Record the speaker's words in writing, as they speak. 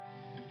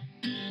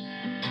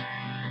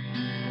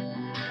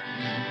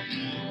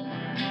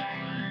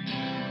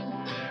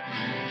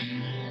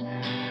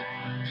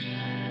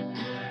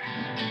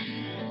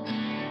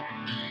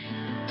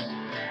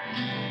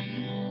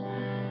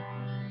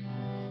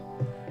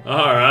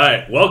All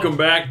right. Welcome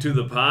back to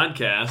the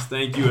podcast.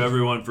 Thank you,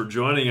 everyone, for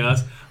joining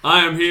us.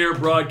 I am here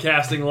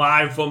broadcasting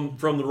live from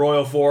the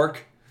Royal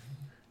Fork.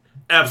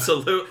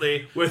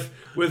 Absolutely.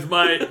 With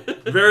my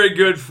very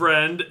good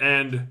friend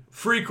and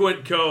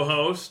frequent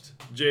co-host,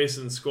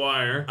 Jason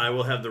Squire. I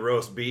will have the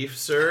roast beef,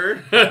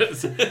 sir.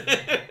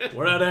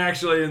 We're not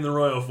actually in the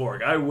Royal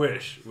Fork. I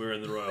wish we were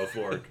in the Royal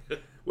Fork.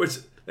 Which,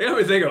 they got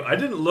me thinking, I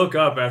didn't look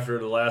up after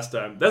the last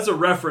time. That's a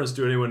reference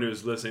to anyone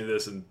who's listening to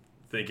this and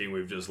thinking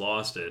we've just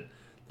lost it.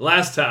 The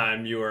last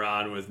time you were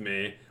on with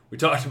me, we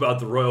talked about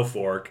the Royal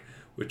Fork,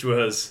 which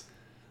was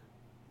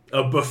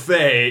a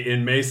buffet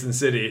in Mason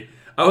City.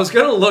 I was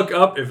going to look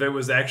up if it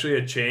was actually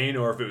a chain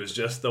or if it was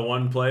just the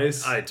one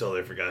place. I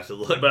totally forgot to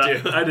look,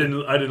 but too. I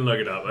didn't look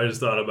it up. I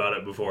just thought about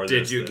it before.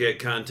 Did you get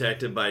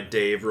contacted by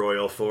Dave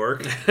Royal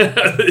Fork?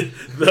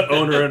 The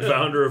owner and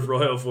founder of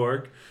Royal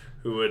Fork,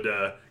 who would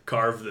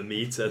carve the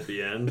meats at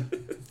the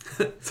end.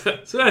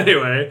 So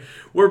anyway,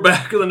 we're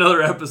back with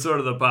another episode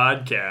of the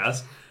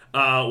podcast.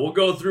 We'll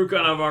go through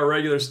kind of our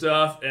regular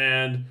stuff,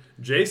 and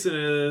Jason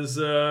is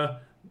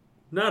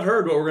not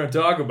heard what we're going to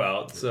talk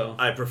about. So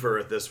I prefer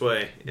it this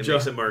way. It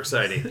makes it more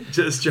exciting.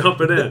 Just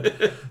jumping in.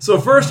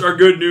 So first, our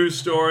good news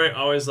story. I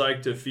always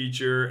like to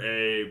feature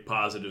a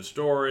positive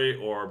story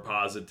or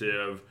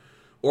positive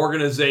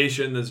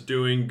organization that's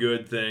doing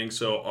good things.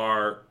 So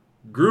our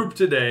group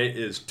today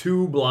is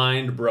Two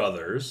Blind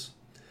Brothers.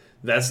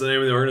 That's the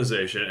name of the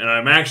organization. And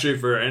I'm actually,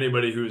 for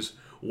anybody who's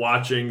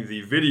watching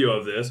the video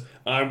of this,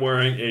 I'm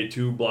wearing a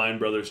Two Blind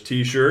Brothers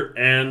t-shirt,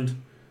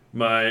 and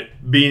my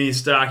beanie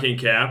stocking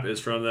cap is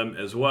from them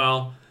as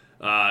well.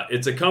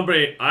 It's a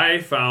company I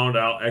found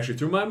out actually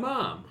through my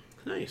mom.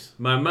 Nice.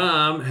 My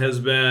mom has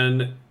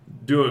been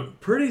doing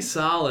pretty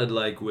solid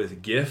like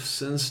with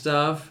gifts and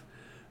stuff,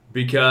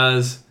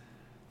 because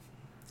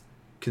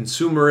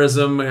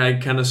consumerism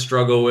I kind of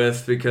struggle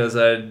with, because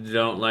I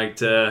don't like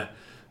to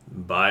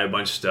buy a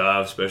bunch of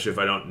stuff, especially if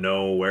I don't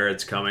know where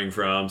it's coming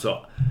from.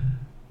 So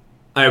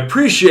I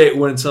appreciate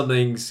when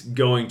something's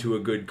going to a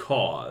good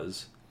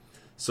cause.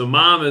 So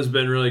Mom has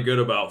been really good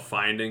about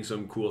finding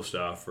some cool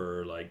stuff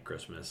for like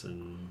Christmas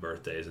and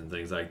birthdays and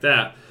things like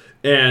that.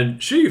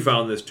 And she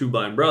found this Two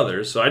Blind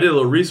Brothers. So I did a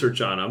little research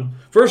on them.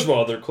 First of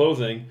all, their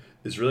clothing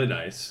is really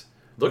nice.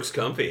 Looks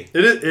comfy.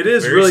 It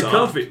is Very really soft.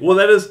 comfy. Well,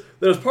 that is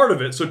part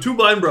of it. So Two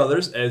Blind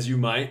Brothers, as you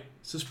might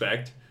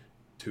suspect,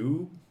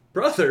 two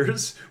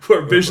brothers who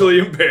are visually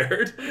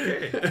impaired.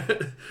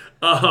 Okay.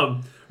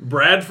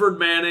 Bradford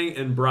Manning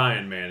and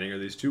Brian Manning are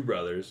these two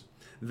brothers.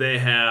 They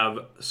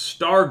have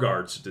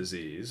Stargardt's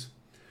disease,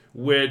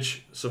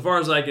 which, so far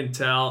as I can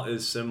tell,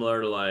 is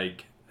similar to,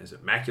 like, is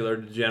it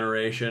macular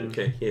degeneration?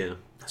 Okay, yeah.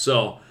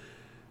 So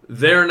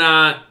they're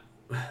not,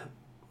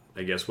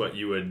 I guess what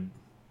you would,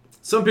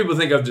 some people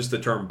think of just the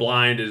term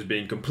blind as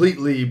being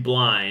completely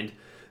blind.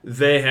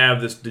 They have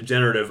this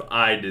degenerative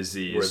eye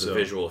disease. Where the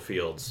visual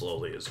field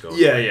slowly is going.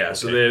 Yeah. Okay.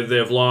 So they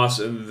have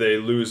lost, and they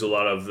lose a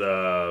lot of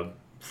the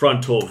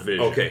frontal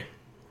vision. Okay.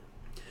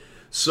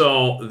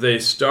 So they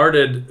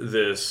started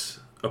this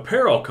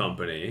apparel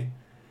company,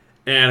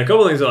 and a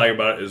couple things I like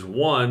about it is,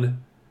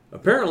 one,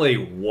 apparently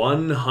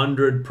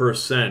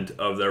 100%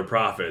 of their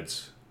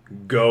profits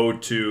go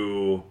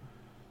to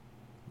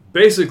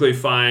basically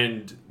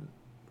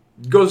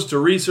goes to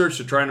research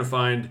to trying to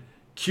find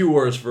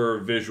cures for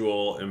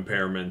visual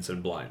impairments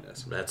and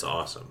blindness. That's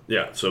awesome.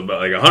 Yeah, so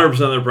about like 100% of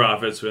their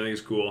profits, which I think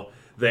is cool.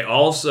 They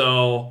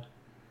also,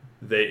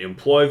 they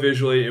employ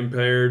visually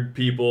impaired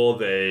people.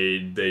 They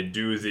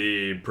do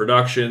the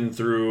production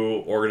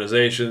through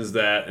organizations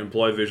that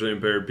employ visually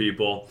impaired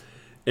people.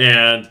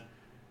 And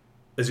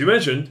as you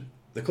mentioned,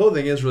 the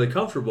clothing is really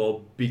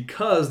comfortable,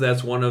 because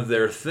that's one of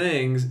their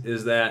things,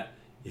 is that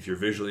if you're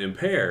visually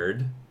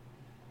impaired,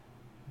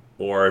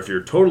 or if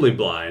you're totally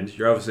blind,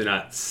 you're obviously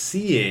not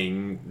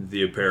seeing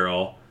the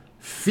apparel.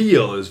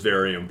 Feel is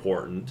very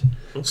important.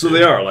 Okay. So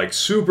they are like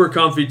super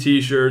comfy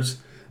t-shirts,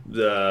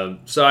 the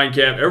sign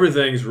cap,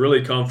 everything's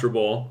really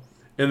comfortable.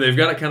 And they've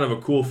got a kind of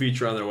a cool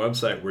feature on their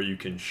website where you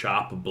can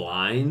shop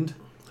blind.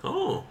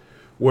 Oh.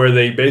 Where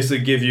they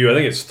basically give you, I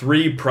think it's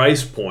 3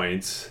 price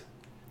points.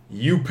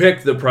 You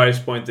pick the price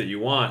point that you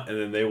want, and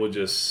then they will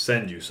just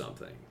send you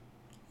something.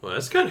 Well,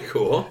 that's kind of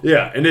cool.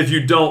 Yeah, and if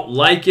you don't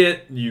like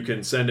it, you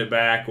can send it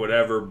back,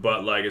 whatever,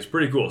 but like it's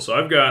pretty cool. So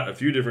I've got a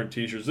few different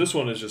t-shirts. This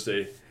one is just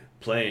a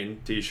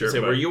plain t-shirt.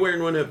 So were you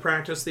wearing one at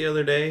practice the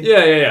other day?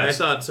 Yeah. I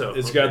thought so.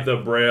 It's got the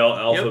Braille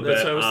alphabet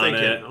that's what I was on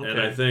thinking. it, Okay.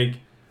 and I think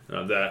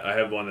that I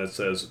have one that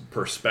says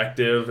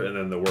perspective, and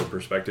then the word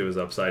perspective is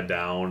upside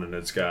down, and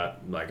it's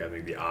got, like, I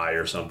think the I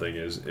or something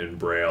is in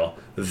Braille.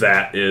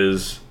 That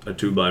is a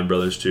Two Blind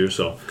Brothers too.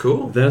 So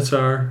cool. That's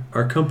our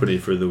company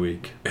for the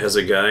week. As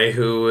a guy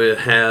who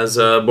has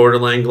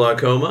borderline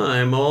glaucoma,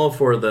 I'm all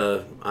for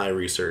the eye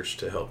research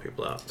to help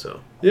people out.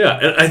 So yeah,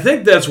 and I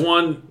think that's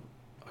one,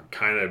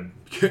 kind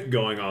of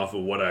going off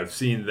of what I've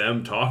seen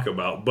them talk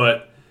about,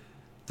 but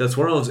that's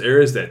one of those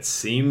areas that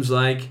seems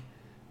like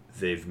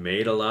they've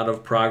made a lot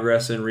of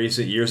progress in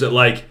recent years. That,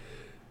 like,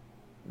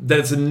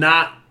 that's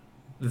not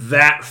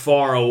that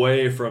far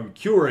away from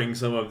curing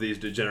some of these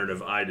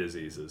degenerative eye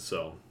diseases.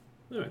 So,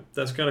 anyway,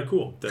 that's kind of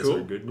cool. That's cool.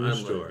 a good news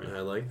story. I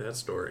like that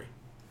story.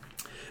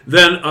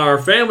 Then our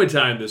family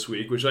time this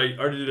week, which I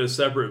already did a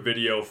separate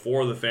video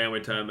for the family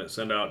time that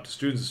sent out to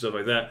students and stuff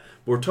like that.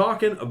 We're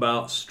talking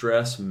about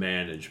stress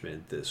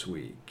management this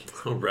week.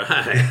 All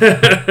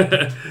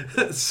right.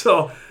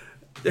 So,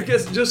 I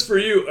guess just for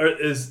you,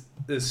 is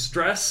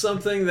stress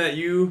something that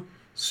you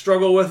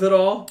struggle with at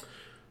all?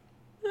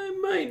 I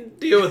might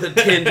deal with a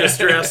tinge of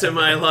stress in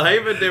my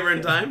life at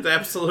different times.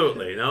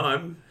 Absolutely. No,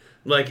 I'm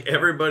like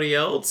everybody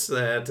else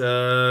that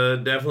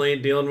definitely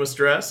dealing with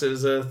stress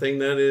is a thing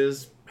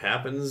that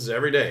happens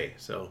every day.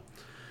 So,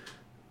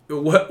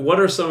 what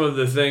are some of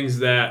the things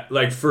that,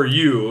 like, for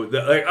you,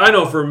 that, like, I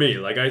know for me,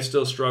 like, I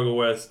still struggle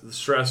with the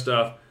stress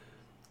stuff.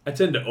 I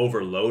tend to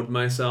overload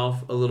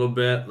myself a little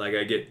bit. Like,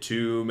 I get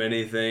too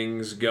many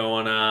things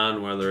going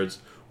on, whether it's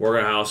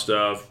working house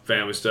stuff,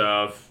 family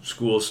stuff,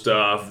 school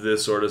stuff,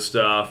 this sort of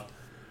stuff.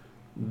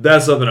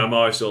 That's something I'm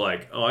always still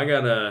like, I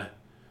gotta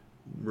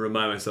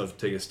remind myself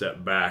to take a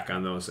step back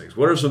on those things.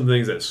 What are some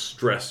things that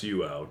stress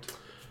you out?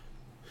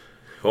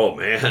 Oh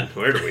man,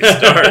 where do we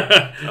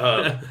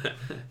start?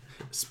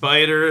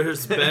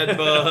 Spiders, bed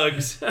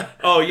bugs.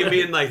 Oh, you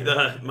mean like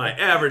my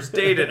average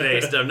day-to-day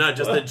stuff, not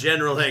just the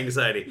general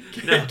anxiety.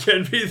 No. It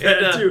can be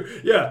that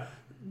too. Yeah.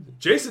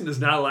 Jason does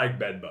not like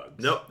bed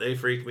bugs. Nope, they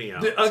freak me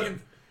out.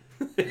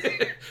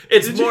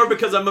 It's more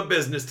because I'm a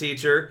business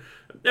teacher.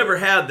 Never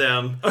had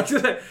them.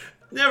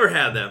 Never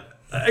had them.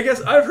 I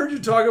guess I've heard you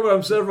talk about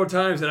them several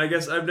times, and I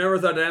guess I've never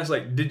thought to ask,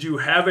 like, did you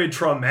have a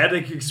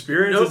traumatic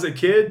experience as a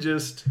kid?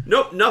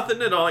 Nope,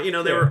 nothing at all. They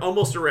were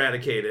almost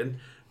eradicated.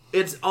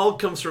 It all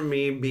comes from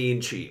me being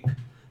cheap.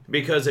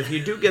 Because if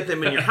you do get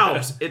them in your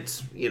house,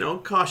 it's,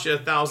 costs you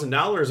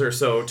 $1,000 or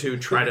so to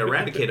try to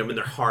eradicate them, and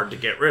they're hard to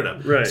get rid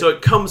of. Right. So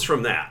it comes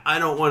from that. I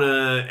don't want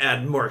to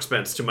add more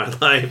expense to my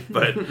life,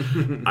 but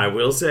I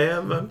will say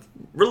I've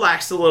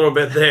relaxed a little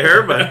bit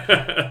there.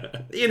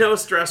 But,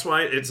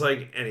 stress-wise, it's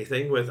like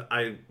anything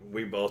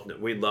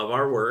we love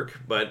our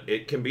work, but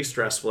it can be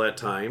stressful at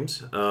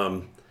times.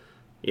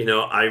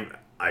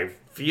 I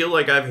feel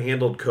like I've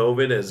handled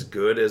COVID as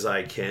good as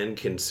I can,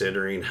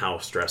 considering how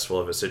stressful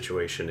of a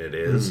situation it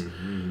is.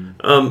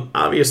 Mm-hmm.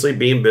 Obviously,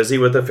 being busy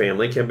with the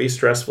family can be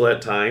stressful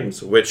at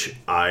times, which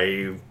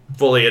I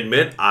fully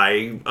admit.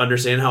 I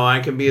understand how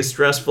I can be a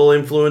stressful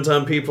influence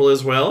on people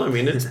as well. I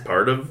mean, it's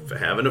part of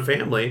having a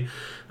family.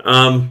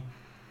 I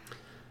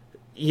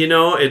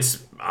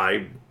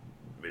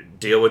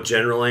deal with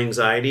general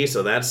anxiety,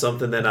 so that's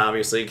something that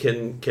obviously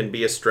can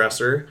be a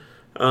stressor.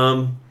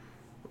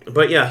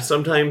 But yeah,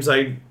 sometimes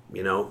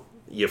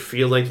you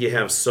feel like you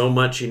have so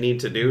much you need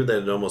to do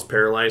that it almost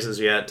paralyzes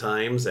you at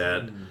times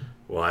that,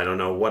 I don't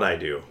know what I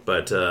do.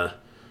 But, so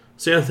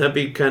yeah, that'd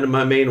be kind of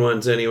my main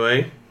ones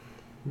anyway.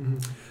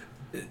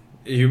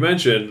 You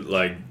mentioned,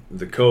 like,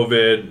 the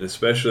COVID,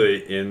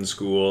 especially in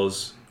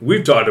schools.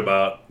 We've talked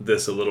about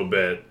this a little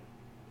bit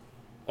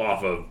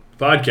off of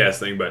podcast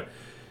thing, but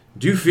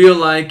do you feel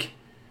like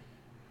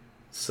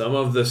some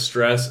of the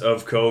stress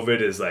of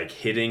COVID is like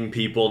hitting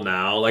people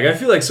now? Like, I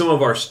feel like some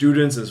of our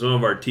students and some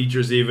of our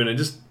teachers even, and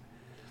just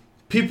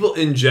people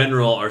in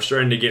general, are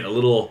starting to get a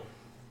little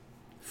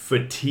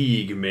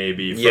fatigue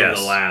maybe from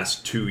the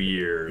last 2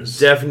 years.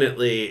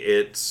 Definitely,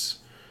 I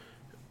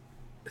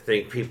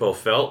think people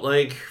felt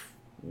like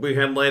we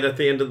had light at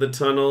the end of the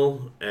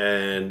tunnel,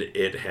 and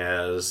it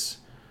has,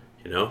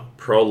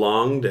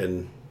 prolonged,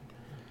 and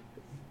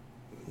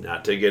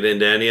not to get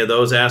into any of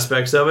those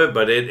aspects of it,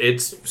 but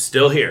it's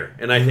still here.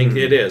 And I think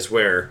it is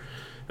where,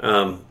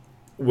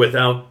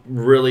 without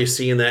really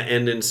seeing that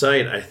end in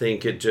sight, I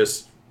think it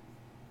just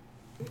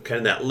kind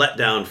of that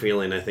letdown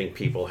feeling I think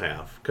people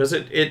have. Because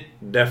it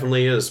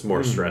definitely is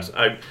more stress.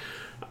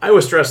 I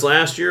was stressed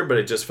last year, but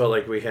it just felt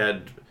like we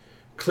had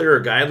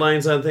clearer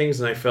guidelines on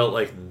things, and I felt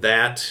like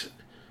that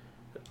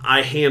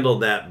I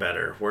handled that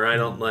better. Where I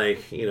don't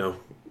like,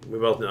 we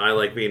both know I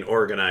like being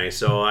organized,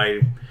 so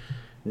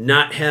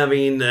not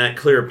having that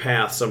clear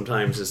path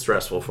sometimes is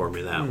stressful for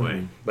me that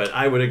way. But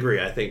I would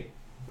agree. I think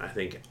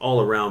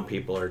all around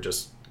people are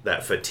just,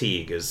 that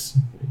fatigue is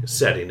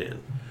setting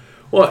in.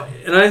 Well,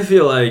 and I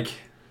feel like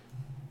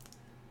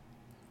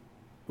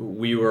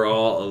we were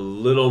all a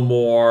little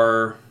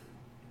more,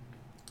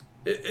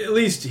 at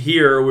least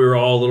here, we were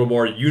all a little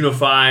more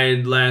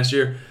unified last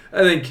year.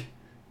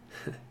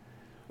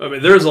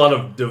 There's a lot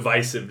of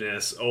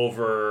divisiveness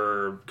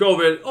over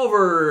COVID,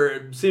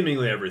 over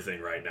seemingly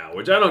everything right now,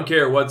 which I don't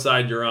care what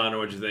side you're on or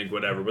what you think,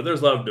 whatever, but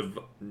there's a lot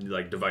of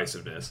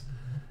divisiveness.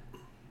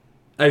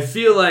 I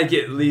feel like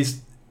at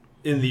least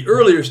in the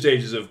earlier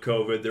stages of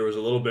COVID, there was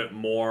a little bit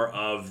more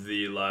of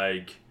the,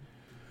 like,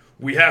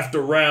 we have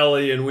to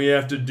rally and we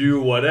have to do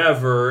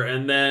whatever,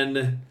 and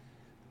then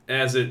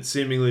as it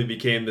seemingly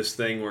became this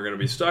thing we're going to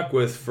be stuck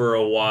with for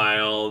a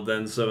while,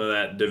 then some of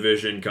that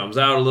division comes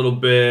out a little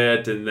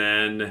bit, and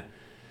then,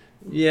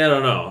 I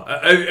don't know.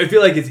 I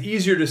feel like it's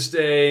easier to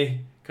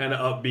stay kind of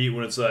upbeat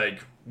when it's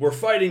like, we're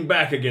fighting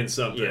back against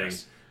something,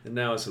 and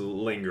now it's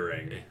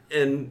lingering.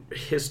 And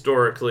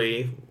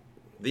historically,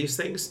 these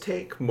things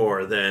take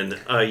more than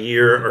a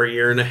year or a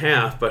year and a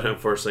half, but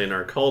unfortunately in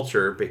our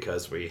culture,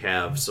 because we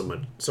have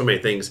so many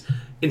things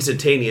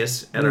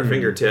instantaneous at our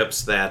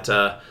fingertips, that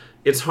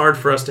it's hard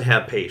for us to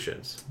have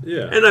patience.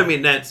 Yeah. And I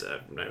mean, that's,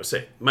 I would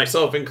say,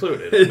 myself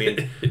included. I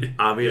mean,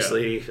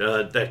 obviously,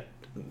 that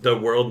the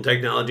world and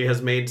technology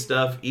has made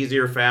stuff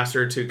easier,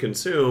 faster to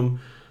consume,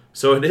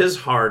 so it is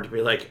hard to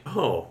be like,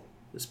 oh,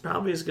 this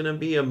probably is going to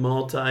be a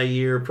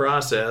multi-year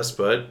process,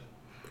 but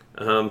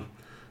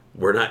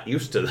we're not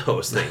used to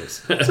those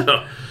things.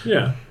 So.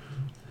 Yeah.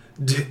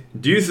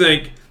 Do you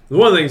think,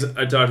 one of the things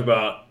I talked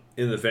about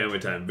in the Family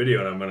Time video,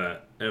 and I'm going to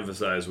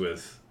emphasize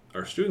with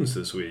our students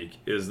this week,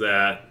 is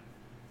that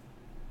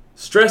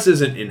stress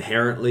isn't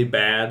inherently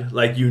bad.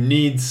 Like, you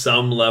need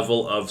some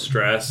level of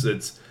stress.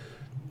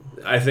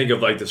 I think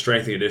of like the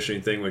strength and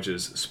conditioning thing, which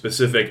is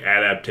specific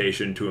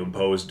adaptation to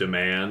impose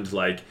demand.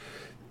 Like,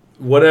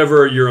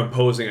 whatever you're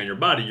imposing on your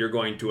body, you're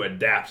going to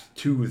adapt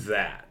to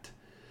that.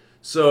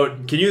 So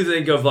can you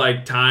think of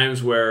like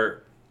times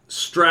where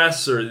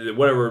stress or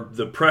whatever,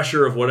 the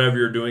pressure of whatever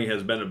you're doing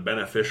has been a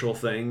beneficial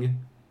thing?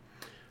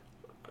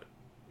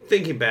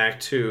 Thinking back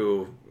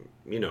to,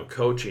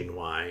 coaching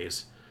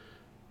wise,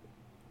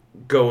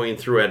 going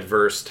through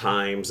adverse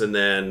times and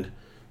then,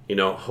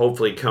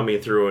 hopefully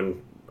coming through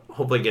and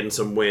hopefully getting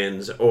some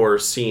wins or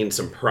seeing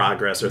some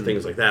progress or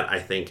things like that, I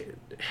think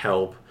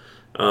help.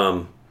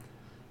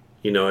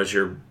 As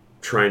you're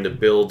trying to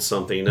build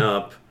something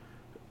up,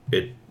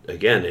 it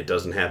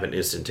doesn't happen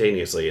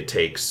instantaneously. It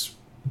takes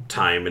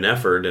time and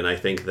effort, and I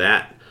think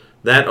that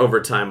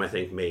over time, I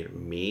think made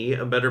me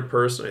a better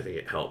person. I think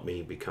it helped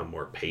me become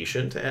more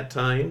patient at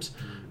times.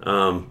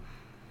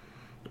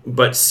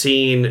 But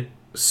seeing,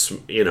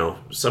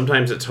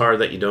 sometimes it's hard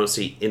that you don't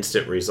see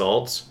instant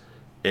results,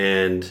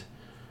 and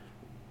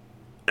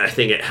I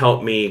think it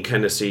helped me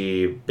kind of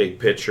see big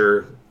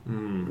picture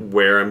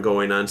where I'm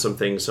going on some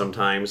things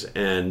sometimes,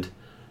 and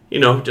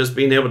just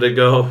being able to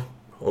go,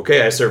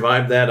 okay, I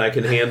survived that. I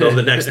can handle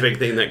the next big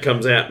thing that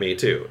comes at me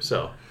too.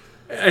 So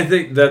I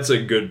think that's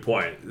a good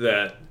point.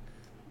 That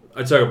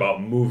I talk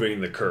about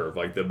moving the curve,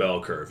 like the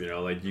bell curve.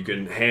 Like you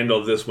can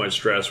handle this much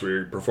stress where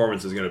your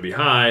performance is going to be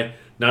high.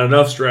 Not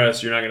enough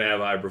stress, you're not going to have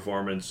high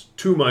performance.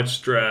 Too much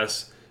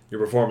stress, your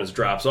performance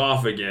drops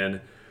off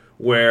again.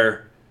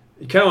 Where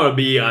you kind of want to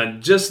be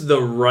on just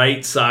the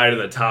right side of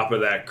the top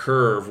of that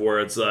curve, where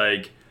it's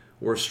like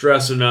we're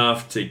stressed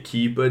enough to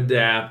keep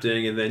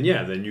adapting, and then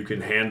you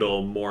can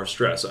handle more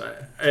stress.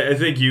 I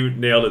think you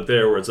nailed it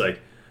there, where it's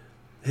like,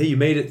 hey, you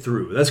made it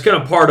through. That's kind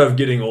of part of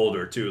getting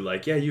older too.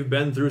 Like, yeah, you've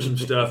been through some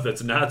stuff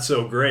that's not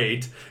so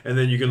great, and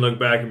then you can look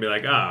back and be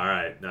like, all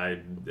right,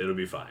 it'll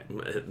be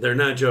fine. They're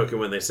not joking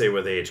when they say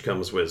with age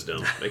comes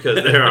wisdom,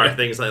 because there are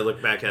things I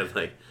look back at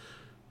like,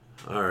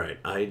 all right,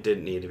 I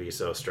didn't need to be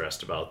so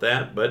stressed about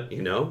that, but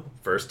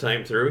first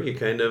time through, you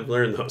kind of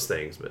learn those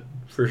things. But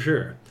for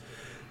sure.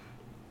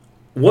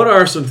 What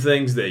are some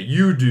things that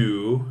you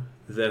do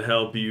that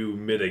help you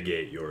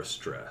mitigate your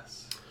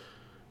stress?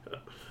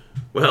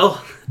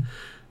 Well,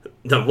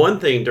 the one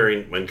thing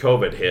when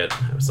COVID hit,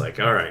 I was like,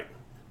 all right,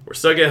 we're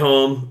stuck at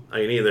home. I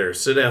can either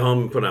sit at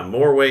home and put on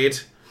more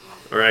weight,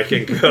 or I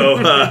can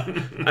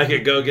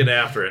go get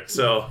after it.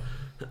 So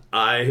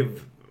I'm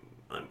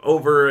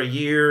over a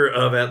year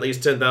of at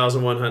least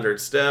 10,100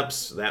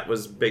 steps. That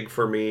was big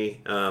for me.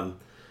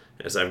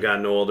 As I've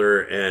gotten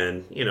older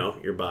and,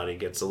 your body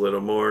gets a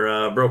little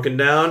more broken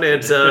down,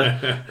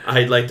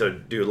 I'd like to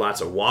do lots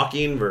of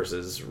walking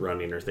versus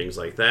running or things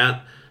like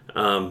that.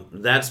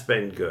 That's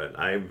been good.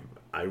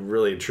 I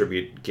really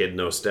attribute getting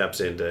those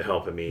steps into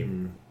helping me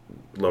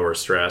lower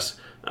stress.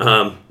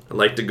 I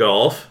like to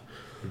golf.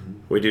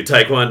 We do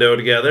Taekwondo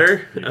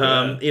together.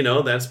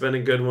 That's been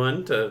a good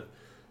one.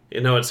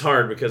 It's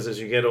hard because as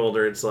you get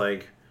older, it's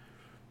like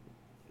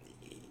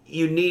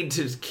you need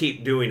to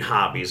keep doing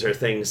hobbies or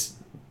things.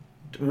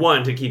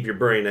 One, to keep your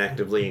brain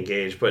actively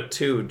engaged, but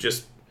two,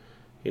 just,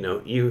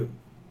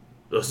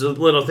 those are the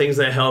little things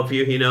that help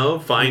you,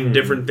 find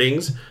different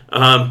things.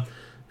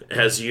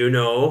 As you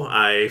know,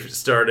 I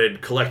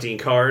started collecting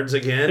cards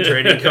again,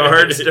 trading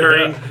cards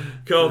during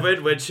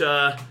COVID, which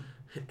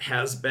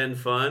has been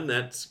fun.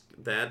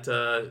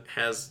 That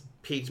has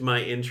piqued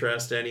my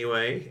interest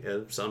anyway.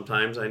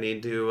 Sometimes I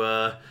need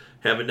to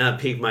have it not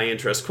pique my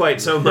interest quite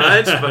so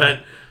much,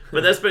 but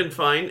that's been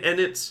fine. And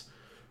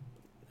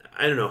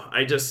I don't know,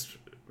 I just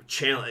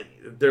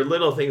there are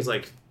little things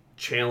like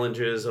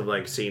challenges of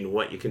like seeing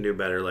what you can do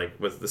better, like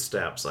with the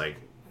steps, like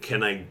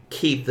can I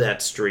keep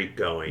that streak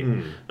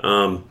going?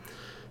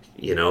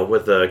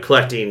 With the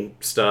collecting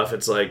stuff,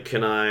 it's like,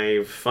 can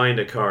I find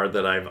a card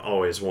that I've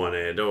always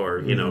wanted,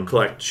 or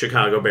collect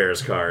Chicago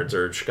Bears cards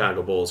or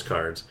Chicago Bulls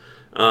cards.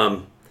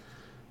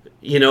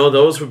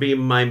 Those would be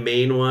my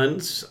main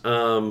ones.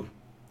 Hanging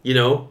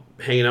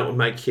out with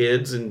my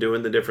kids and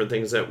doing the different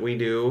things that we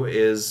do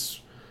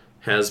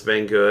has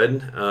been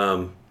good.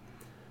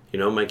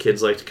 My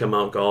kids like to come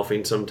out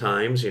golfing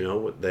sometimes.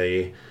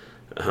 They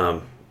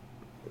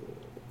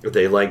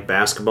like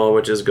basketball,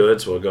 which is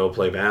good, so we'll go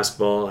play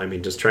basketball. I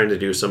mean, just trying to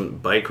do some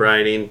bike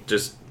riding,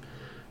 just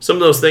some of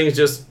those things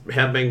just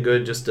have been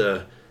good. Just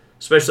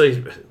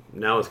especially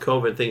now with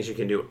COVID, things you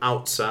can do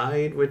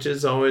outside, which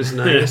is always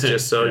nice.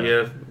 Just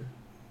so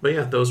but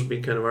yeah, those would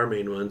be kind of our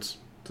main ones.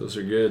 Those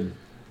are good.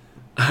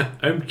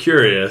 I'm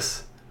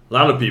curious. A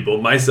lot of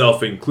people,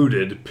 myself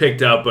included,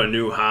 picked up a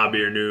new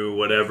hobby or new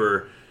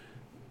whatever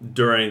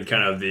during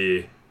kind of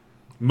the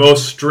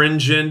most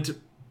stringent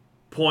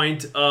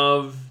point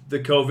of the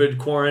COVID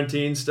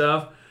quarantine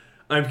stuff.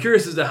 I'm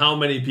curious as to how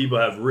many people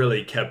have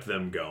really kept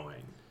them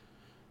going.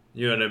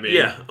 You know what I mean?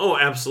 Yeah. Oh,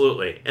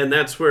 absolutely. And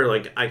that's where,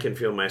 like, I can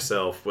feel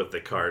myself with the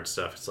card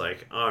stuff. It's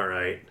like, all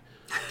right,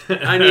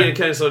 I need to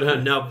kind of slow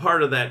down. Now,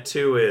 part of that,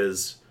 too,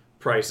 is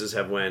prices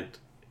have went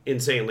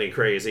insanely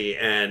crazy,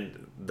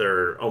 and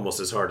they're almost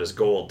as hard as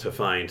gold to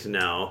find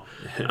now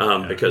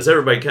because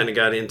everybody kind of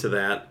got into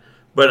that.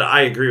 But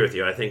I agree with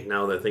you. I think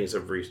now that things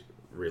have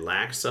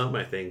relaxed some,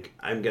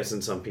 I'm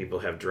guessing some people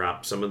have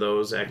dropped some of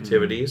those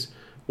activities,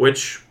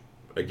 which,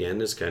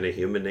 again, is kind of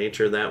human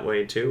nature that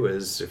way, too,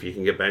 is if you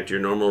can get back to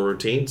your normal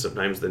routine,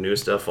 sometimes the new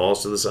stuff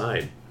falls to the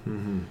side.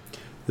 Mm-hmm.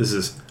 This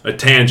is a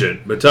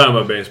tangent, but talking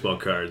about baseball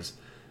cards,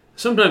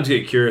 sometimes you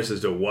get curious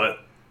as to what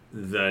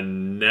the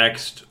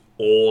next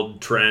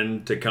old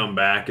trend to come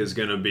back is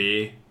going to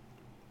be.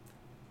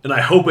 And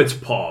I hope it's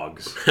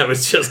Pogs. I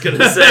was just going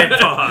to say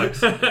Pogs.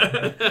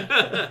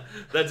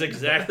 That's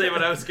exactly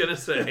what I was going to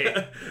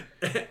say.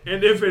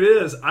 And if it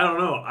is, I don't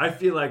know. I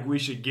feel like we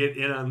should get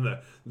in on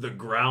the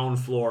ground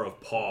floor of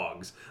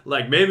Pogs.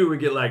 Like maybe we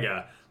get like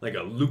a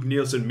Luke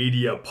Nielsen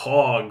Media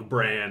Pog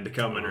brand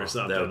coming or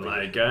something.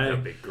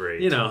 That'd be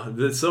great. You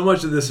know, so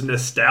much of this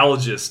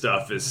nostalgia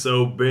stuff is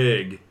so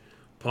big.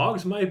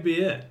 Pogs might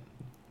be it.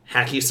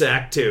 Hacky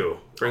sack too.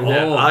 Bring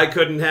that. I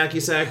couldn't hacky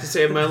sack to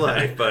save my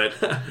life, but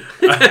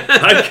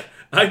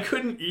I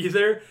couldn't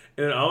either.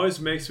 And it always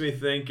makes me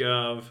think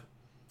of,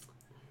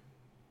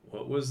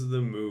 what was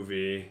the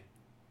movie?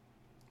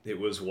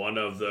 It was one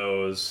of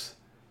those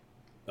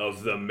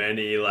of the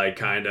many like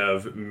kind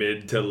of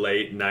mid to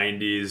late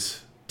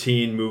 90s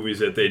teen movies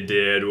that they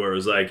did where it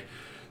was like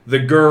the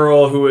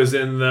girl who was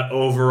in the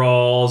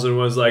overalls and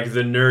was like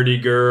the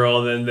nerdy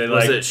girl, and then they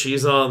was it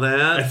She's All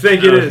That? I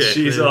think it is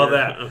She's All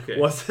That. Okay.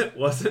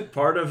 Wasn't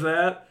part of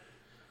that?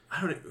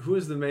 I don't know. Who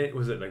was the main?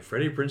 Was it like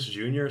Freddie Prinze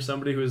Jr. or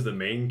somebody who was the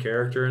main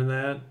character in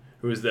that?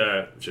 Who was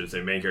should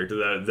say main character,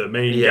 the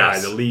main guy,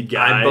 the lead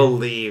guy? I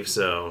believe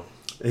so.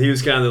 He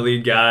was kind of the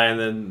lead guy, and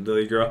then the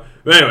lead girl.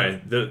 But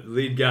anyway, the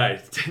lead guy,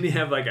 didn't he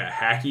have like a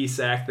hacky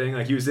sack thing?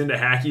 Like he was into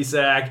hacky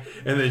sack,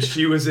 and then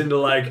she was into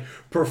like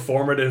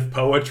performative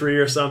poetry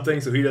or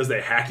something. So he does the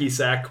hacky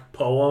sack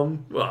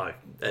poem. Well,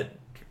 that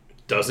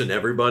doesn't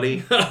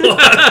everybody?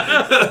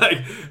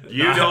 Like,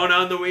 you don't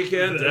on the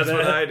weekends? That's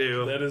what I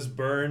do. That is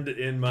burned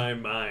in my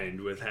mind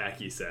with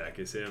hacky sack.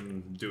 Is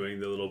him doing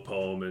the little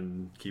poem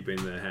and keeping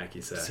the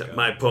hacky sack. So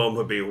my poem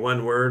would be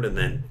one word and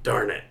then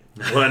darn it.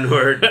 One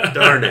word,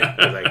 darn it,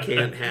 because I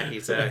can't hacky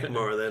sack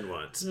more than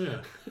once. Yeah,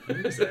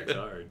 hacky sack's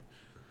hard.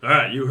 All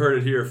right, you heard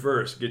it here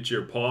first. Get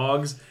your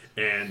Pogs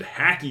and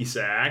hacky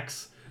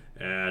sacks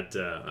at,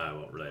 I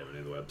won't really have any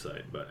of the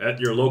website, but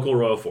at your local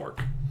Royal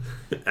Fork.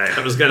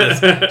 I was going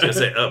to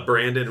say a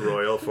branded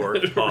Royal Fork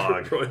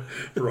Pog.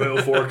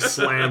 Royal Fork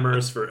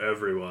slammers for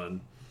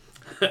everyone.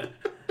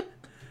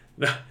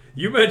 Now,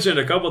 you mentioned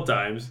a couple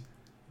times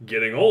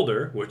getting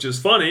older, which is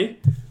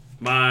funny.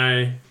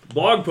 My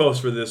blog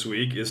post for this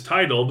week is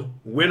titled,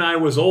 When I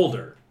Was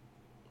Older.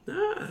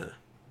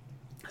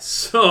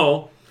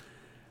 So,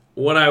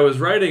 what I was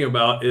writing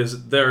about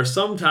is there are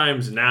some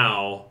times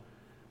now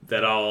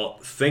that I'll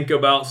think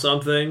about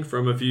something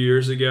from a few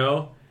years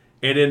ago,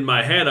 and in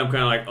my head I'm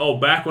kind of like, oh,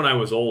 back when I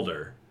was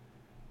older.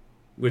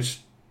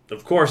 Which,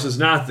 of course, is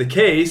not the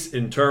case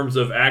in terms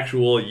of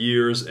actual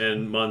years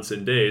and months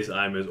and days.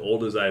 I'm as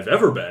old as I've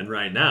ever been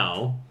right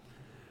now.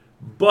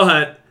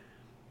 But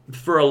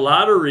for a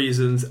lot of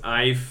reasons,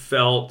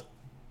 for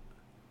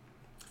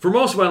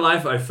most of my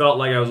life, I felt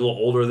like I was a little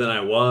older than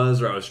I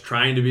was, or I was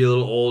trying to be a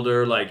little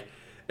older. Like,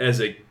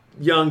 as a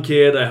young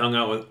kid, I hung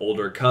out with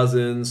older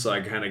cousins, so I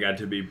kind of got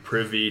to be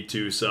privy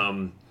to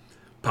some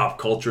pop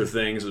culture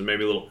things, was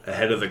maybe a little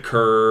ahead of the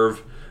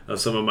curve of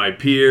some of my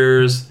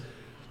peers.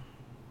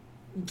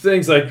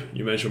 Things like,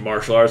 you mentioned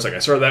martial arts, like I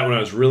started that when I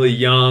was really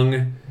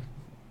young.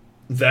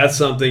 That's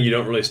something you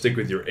don't really stick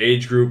with your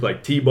age group,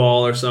 like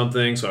T-ball or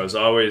something. So I was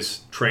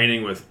always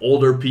training with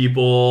older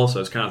people, so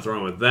I was kind of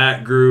thrown with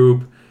that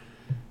group.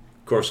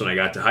 Of course, when I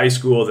got to high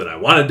school, then I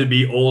wanted to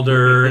be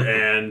older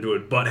and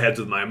would butt heads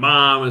with my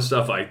mom and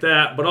stuff like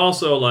that. But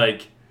also,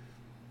 like,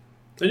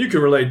 and you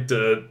can relate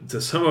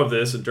to some of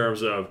this in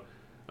terms of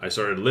I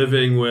started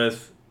living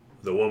with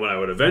the woman I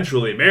would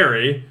eventually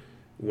marry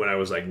when I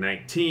was like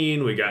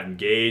 19. We got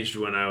engaged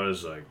when I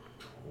was like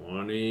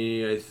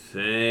 20, I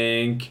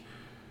think.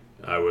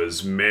 I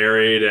was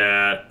married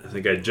I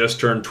think I just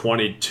turned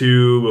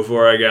 22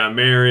 before I got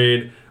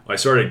married. I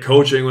started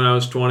coaching when I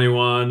was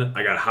 21.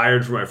 I got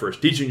hired for my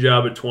first teaching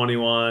job at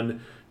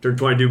 21. Turned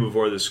 22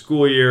 before the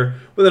school year.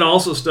 But then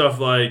also stuff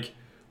like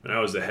And I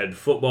was a head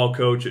football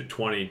coach at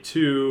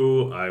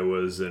 22. I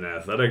was an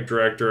athletic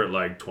director at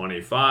like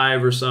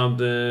 25 or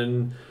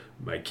something.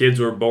 My kids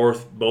were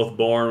both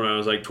born when I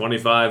was like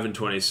 25 and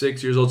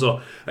 26 years old.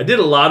 So I did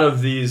a lot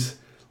of these,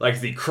 like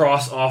the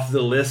cross off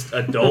the list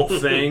adult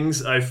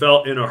things. I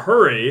felt in a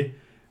hurry.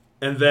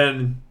 And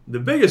then the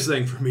biggest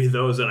thing for me,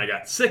 though, is that I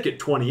got sick at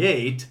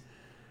 28.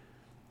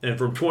 And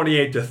from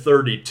 28 to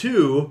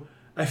 32,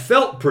 I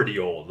felt pretty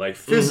old, like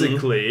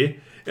physically.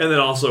 And then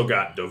also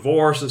got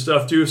divorced and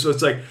stuff, too. So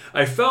it's like,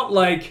 I felt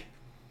like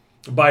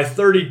by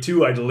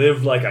 32, I'd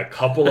lived like a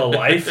couple of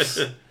lives.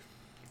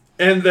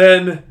 And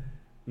then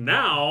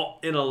now,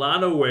 in a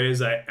lot of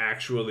ways, I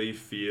actually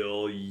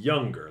feel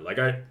younger. Like,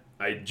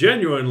 I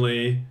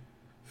genuinely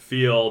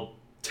feel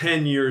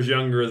 10 years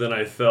younger than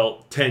I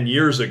felt 10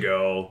 years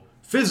ago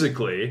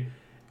physically.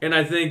 And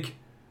I think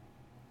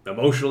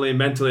emotionally,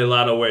 mentally, a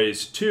lot of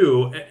ways,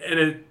 too. And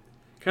it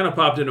kind of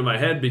popped into my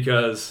head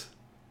because,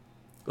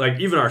 like,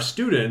 even our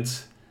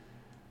students,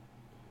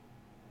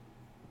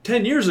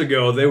 10 years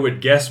ago, they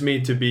would guess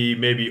me to be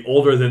maybe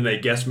older than they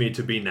guess me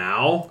to be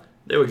now.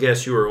 They would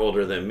guess you were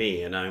older than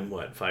me, and I'm,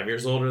 5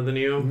 years older than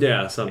you?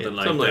 Yeah, something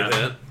like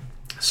that.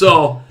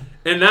 So,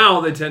 and now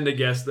they tend to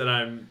guess that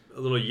I'm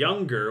a little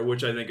younger,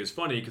 which I think is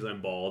funny because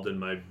I'm bald and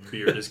my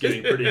beard is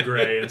getting pretty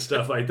gray and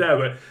stuff like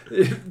that.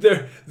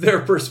 But their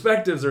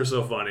perspectives are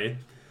so funny.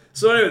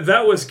 So anyway,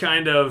 that was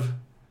kind of,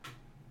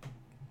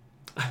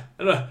 I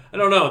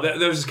don't know. That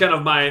was just kind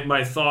of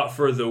my thought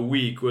for the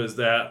week, was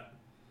that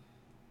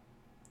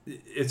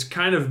it's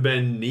kind of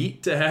been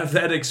neat to have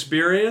that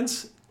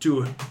experience,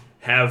 to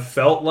have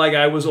felt like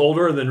I was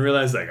older and then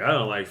realized, like, I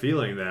don't like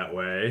feeling that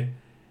way.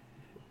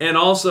 And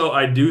also,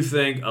 I do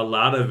think a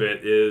lot of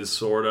it is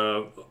sort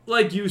of,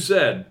 like you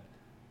said,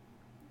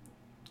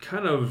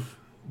 kind of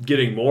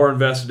getting more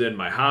invested in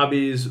my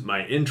hobbies,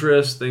 my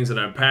interests, things that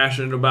I'm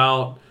passionate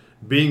about,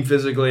 being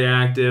physically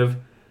active.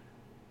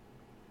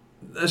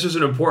 That's just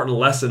an important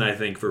lesson, I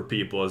think, for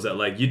people, is that,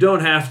 like, you don't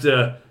have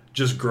to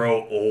just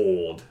grow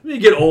old. When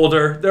you get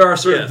older, there are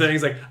certain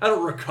things, like, I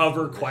don't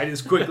recover quite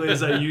as quickly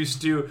as I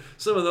used to,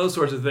 some of those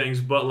sorts of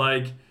things, but,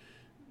 like,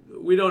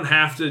 we don't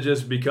have to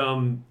just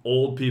become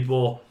old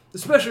people,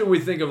 especially when we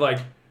think of, like,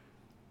 it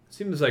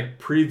seems like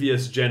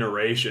previous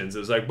generations. It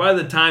was like, by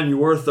the time you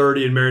were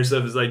 30 and married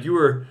stuff, it's like you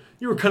were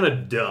kind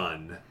of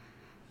done.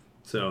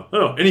 So, I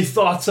don't know, any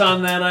thoughts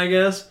on that, I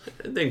guess?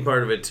 I think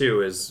part of it,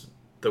 too, is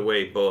the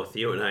way both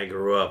you and I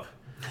grew up.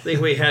 I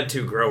think we had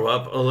to grow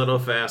up a little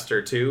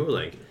faster, too,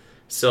 like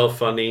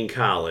self-funding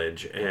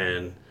college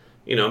and,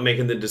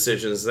 making the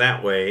decisions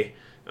that way.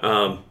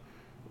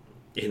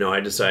 I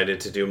decided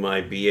to do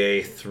my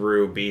BA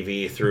through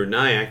BV through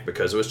NIAC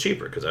because it was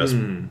cheaper, because I was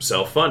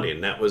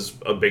self-funding. That was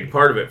a big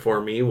part of it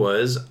for me,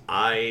 was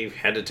I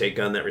had to take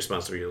on that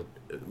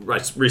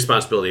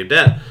responsibility of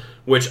debt,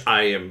 which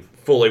I am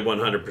fully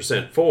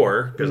 100%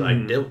 for, because I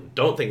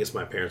don't think it's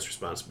my parents'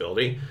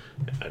 responsibility.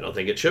 I don't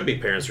think it should be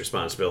parents'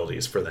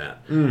 responsibilities for that.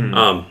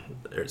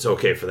 It's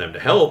okay for them to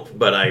help,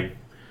 but I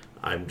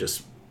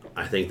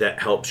think that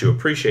helps you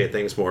appreciate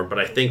things more. But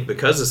I think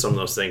because of some of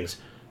those things,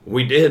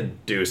 we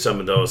did do some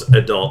of those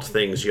adult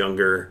things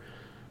younger,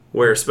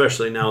 where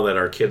especially now that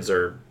our kids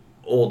are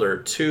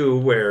older too,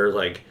 where,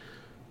 like,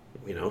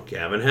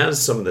 Gavin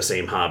has some of the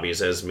same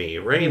hobbies as me.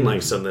 Rain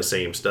likes some of the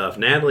same stuff.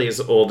 Natalie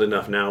is old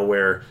enough now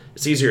where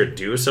it's easier to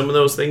do some of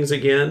those things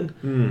again.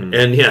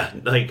 And yeah,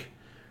 like,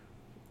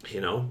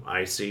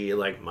 I see,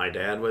 like, my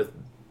dad with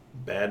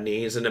bad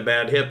knees and a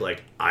bad hip.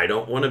 Like, I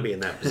don't want to be in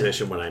that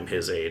position when I'm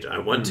his age. I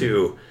want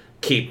to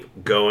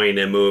keep going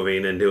and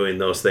moving and doing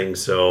those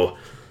things. So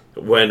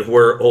when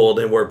we're old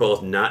and we're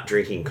both not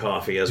drinking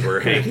coffee as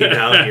we're hanging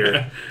out,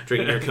 you're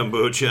drinking your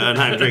kombucha and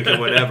I'm drinking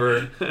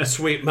whatever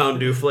sweet Mountain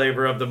Dew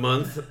flavor of the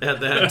month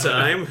at that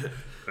time.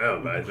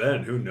 Well, by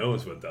then, who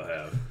knows what they'll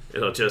have.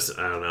 It'll just,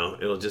 I don't know,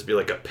 it'll just be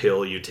like a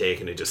pill you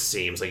take and it just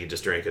seems like you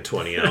just drank a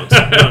 20-ounce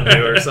Mountain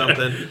Dew or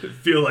something.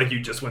 Feel like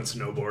you just went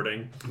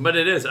snowboarding. But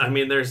it is, I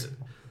mean, there's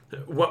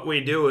what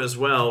we do as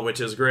well,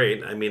 which is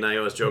great. I mean, I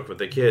always joke with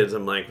the kids.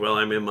 I'm like, well,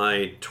 I'm in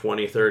my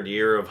 23rd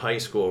year of high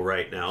school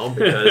right now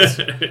because,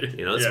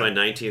 it's my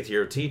 19th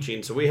year of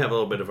teaching. So we have a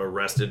little bit of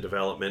arrested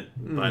development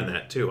by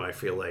that, too. I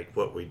feel like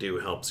what we do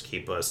helps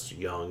keep us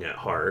young at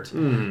heart.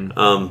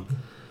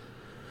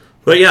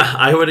 But yeah,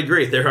 I would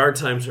agree. There are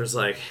times where it's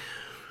like,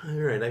 all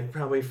right, I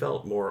probably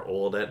felt more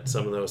old at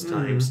some of those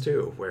times,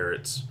 too, where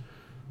it's,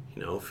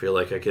 feel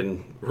like I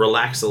can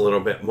relax a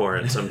little bit more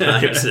at some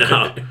times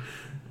now.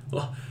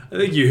 Well, I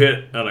think you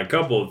hit on a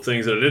couple of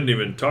things that I didn't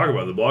even talk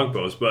about in the blog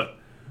post, but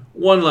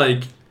one,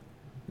 like,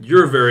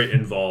 you're a very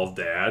involved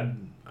dad.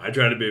 I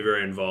try to be a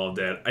very involved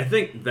dad. I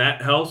think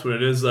that helps when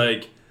it is,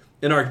 like,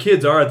 and our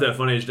kids are at that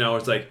fun age now where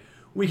it's like,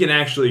 we can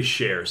actually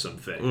share some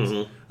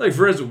things. Like,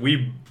 for instance,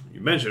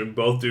 you mentioned,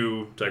 both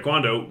do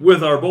taekwondo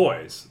with our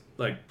boys.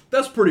 Like,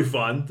 that's pretty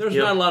fun. There's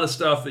not a lot of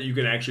stuff that you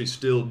can actually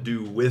still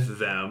do with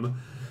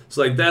them.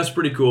 So, like, that's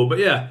pretty cool. But,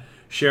 yeah,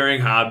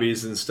 sharing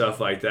hobbies and stuff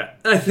like that.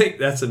 And I think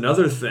that's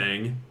another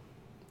thing.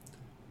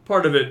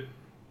 Part of it,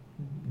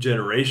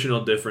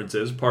 generational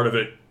differences. Part of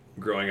it,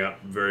 growing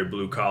up very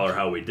blue collar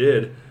how we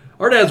did,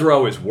 our dads were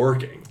always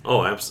working.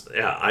 Oh, absolutely.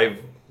 Yeah, I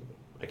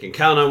can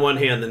count on one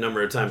hand the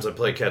number of times I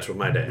played catch with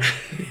my dad.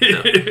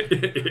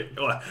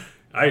 Well,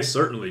 I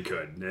certainly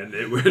could, and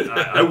it would.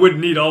 I wouldn't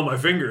need all my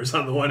fingers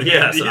on the one hand.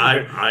 Yes,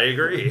 either. I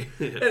agree.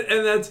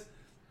 And that's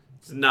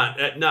It's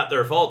not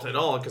their fault at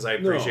all, because I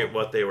appreciate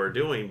what they were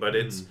doing, but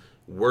it's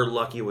we're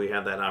lucky we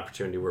have that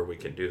opportunity where we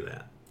can do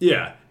that.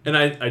 yeah, and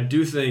I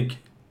do think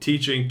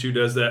teaching too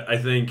does that. I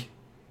think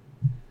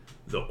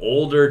the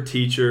older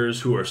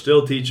teachers who are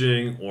still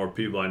teaching, or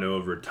people I know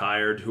have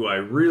retired, who I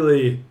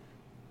really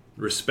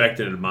respect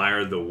and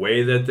admire the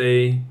way that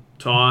they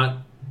taught,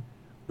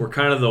 were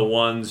kind of the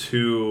ones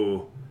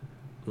who,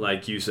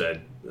 like you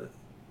said,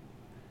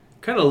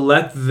 kind of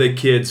let the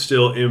kids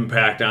still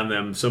impact on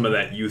them some of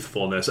that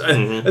youthfulness.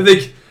 I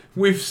think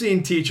we've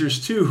seen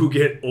teachers too who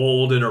get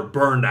old and are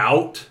burned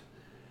out,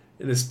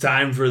 and it's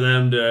time for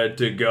them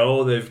to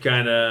go. They've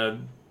kind of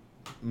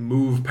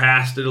moved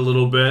past it a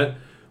little bit.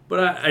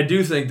 But I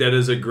do think that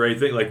is a great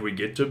thing. Like, we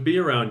get to be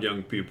around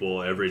young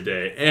people every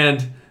day.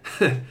 And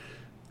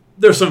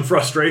there's some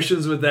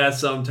frustrations with that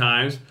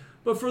sometimes.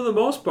 But for the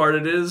most part,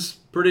 it is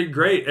pretty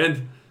great.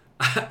 And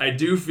I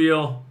do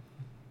feel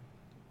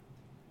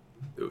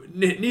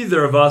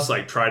neither of us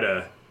like try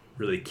to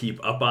really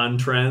keep up on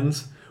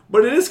trends.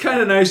 But it is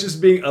kind of nice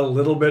just being a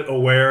little bit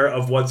aware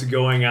of what's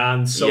going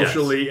on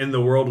socially in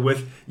the world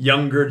with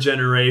younger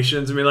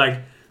generations. I mean, like,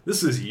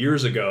 this is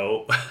years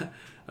ago.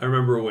 I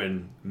remember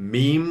when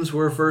memes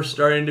were first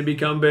starting to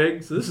become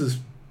big. So this is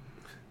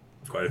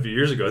quite a few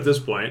years ago at this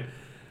point.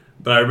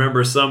 But I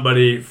remember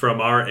somebody from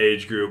our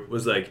age group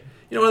was like,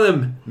 you know, one of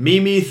them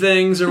meme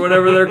things or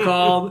whatever they're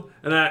called.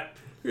 And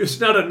it's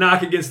not a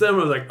knock against them. I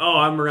was like, oh,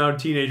 I'm around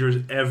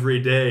teenagers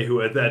every day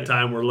who at that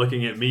time were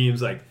looking at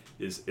memes like,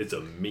 it's a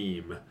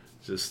meme.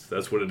 Just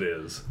that's what it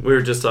is. We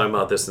were just talking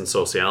about this in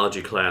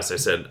sociology class. I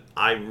said,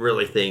 I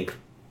really think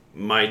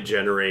my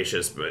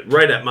generation, but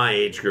right at my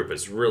age group,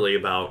 is really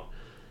about,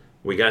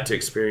 we got to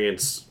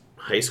experience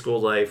high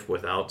school life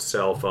without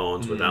cell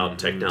phones, without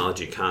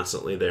technology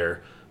constantly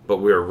there, but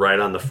we were right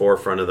on the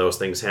forefront of those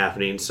things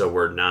happening, so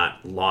we're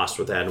not lost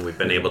with that, and we've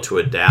been able to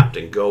adapt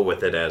and go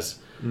with it as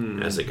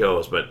it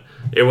goes. But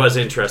it was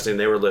interesting.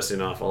 They were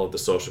listing off all of the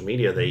social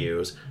media they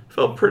use.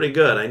 Felt pretty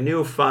good. I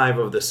knew 5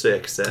 of the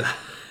 6.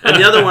 And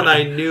the other one,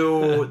 I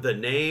knew the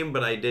name,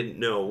 but I didn't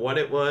know what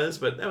it was.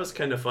 But that was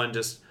kind of fun,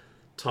 just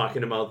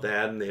talking about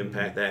that and the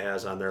impact that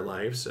has on their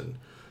lives. And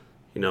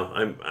you know,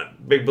 I'm a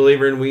big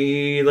believer in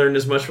we learn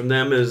as much from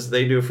them as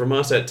they do from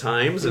us at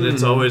times, and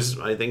it's always,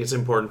 I think it's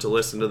important to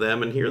listen to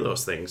them and hear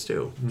those things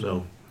too.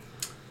 So,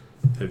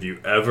 have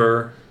you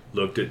ever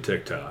looked at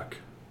TikTok?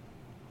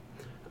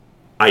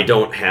 I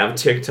don't have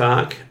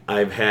TikTok.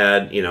 I've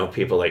had, you know,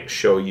 people like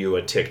show you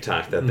a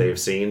TikTok that they've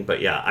seen, but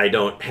yeah, I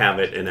don't have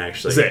it and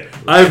actually.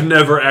 I've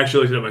never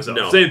actually looked at it myself.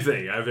 No. Same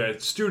thing. I've had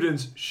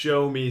students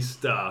show me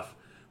stuff,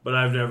 but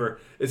I've never.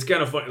 It's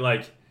kind of funny,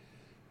 like.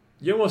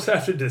 You almost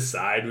have to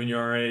decide when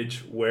you're our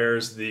age,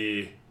 where's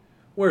the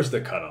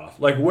cutoff?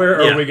 Like, where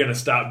are we going to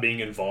stop being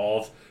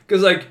involved?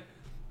 Because, like,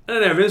 I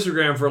didn't have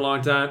Instagram for a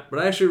long time, but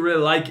I actually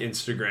really like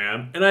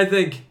Instagram. And I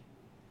think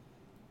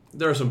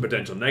there are some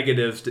potential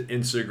negatives to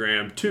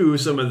Instagram, too.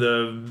 Some of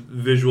the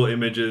visual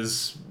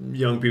images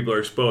young people are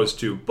exposed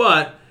to.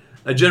 But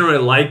I generally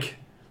like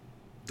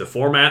the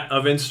format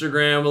of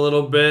Instagram a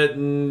little bit,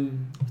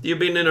 and you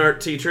being an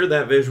art teacher,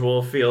 that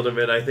visual field of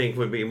it, I think,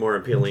 would be more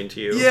appealing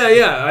to you.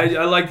 Yeah.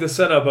 I like the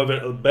setup of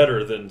it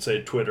better than,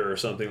 say, Twitter or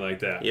something like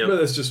that. Yep. But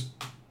that's just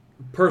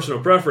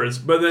personal preference.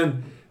 But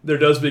then there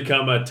does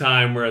become a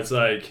time where it's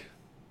like,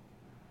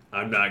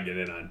 I'm not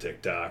getting on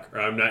TikTok, or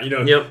I'm not, you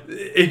know,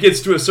 it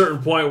gets to a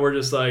certain point where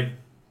just like,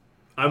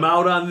 I'm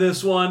out on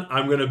this one.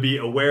 I'm going to be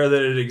aware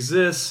that it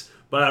exists,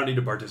 but I don't need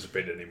to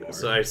participate anymore.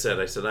 So I said,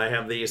 I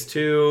have these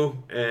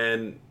 2,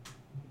 and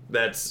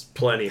that's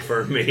plenty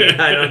for me.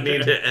 I don't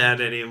need to add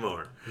any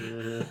more.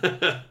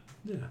 Yeah.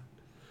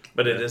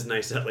 But it is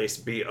nice to at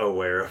least be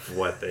aware of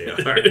what they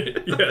are.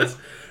 Yes.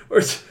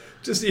 Or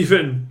just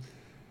even,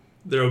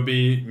 there will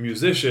be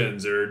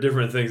musicians or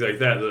different things like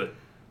that.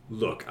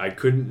 Look, I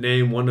couldn't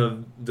name one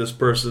of this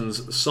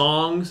person's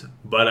songs,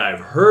 but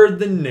I've heard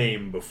the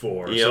name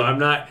before. So I'm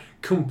not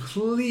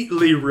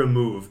completely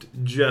removed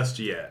just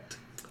yet.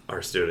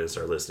 Our students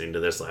are listening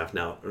to this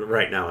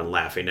right now and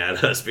laughing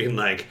at us, being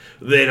like,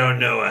 they don't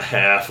know a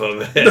half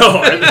of it.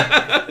 No,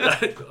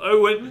 I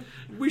wouldn't.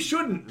 We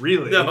shouldn't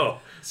really. No.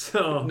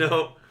 So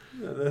no.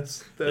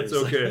 That's It's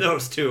okay. like,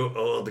 those 2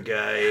 old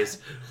guys.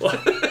 Well,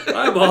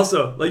 I'm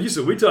also, like you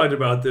said, we talked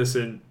about this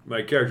in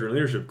my character and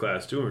leadership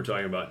class too, when we were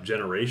talking about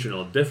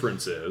generational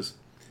differences.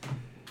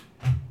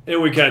 And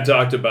we kind of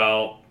talked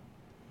about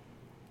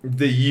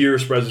the year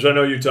spreads, which I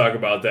know you talk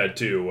about that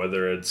too,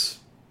 whether it's,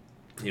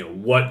 you know,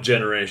 what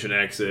Generation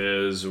X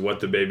is,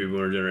 what the baby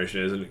boomer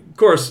generation is. And of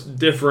course,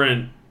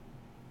 different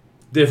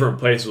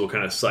places will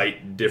kind of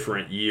cite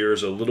different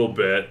years a little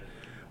bit.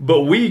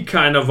 But we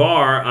kind of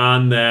are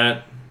on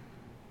that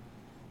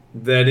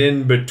that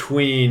in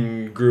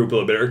between group a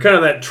little bit, or kind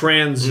of that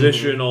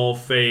transitional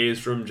phase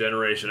from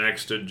Generation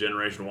X to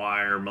Generation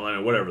Y or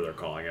Millennial, whatever they're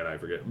calling it, I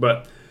forget.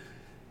 But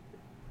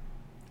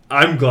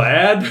I'm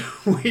glad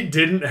we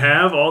didn't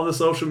have all the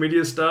social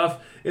media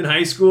stuff in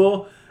high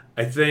school.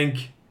 I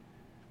think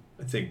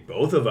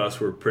both of us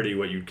were pretty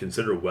what you'd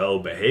consider well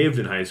behaved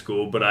in high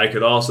school, but I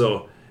could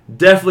also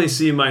definitely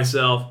see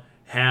myself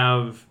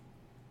having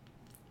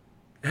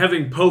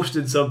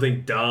posted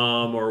something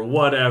dumb or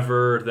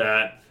whatever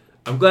that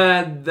I'm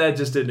glad that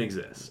just didn't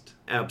exist.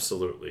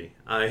 Absolutely.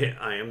 I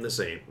am the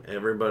same.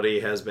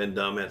 Everybody has been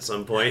dumb at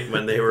some point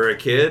when they were a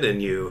kid,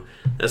 and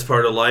that's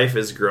part of life,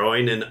 is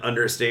growing and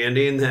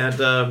understanding that,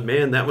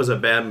 man, that was a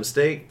bad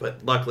mistake,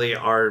 but luckily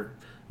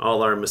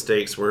all our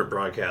mistakes weren't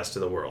broadcast to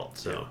the world.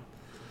 So,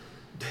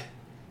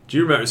 do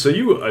you remember, so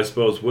you, I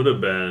suppose, would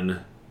have been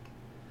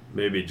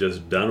maybe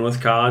just done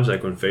with college,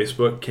 like when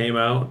Facebook came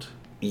out?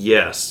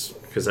 Yes,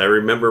 because I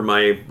remember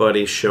my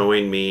buddy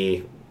showing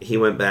me, he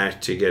went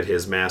back to get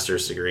his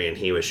master's degree, and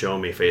he was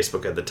showing me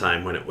Facebook at the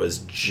time when it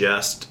was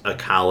just a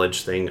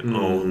college thing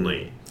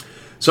only.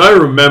 So I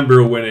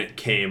remember when it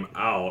came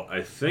out,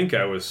 I think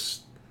I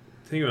was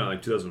thinking about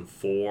like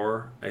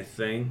 2004, I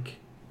think,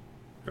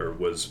 or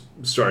was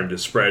starting to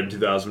spread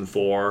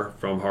 2004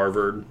 from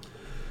Harvard.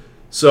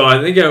 So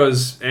I think I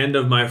was end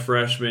of my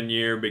freshman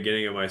year,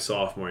 beginning of my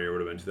sophomore year,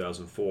 would have been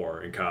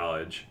 2004 in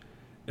college.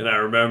 And I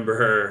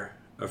remember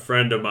a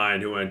friend of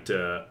mine who went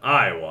to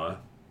Iowa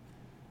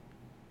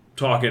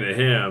talking to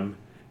him,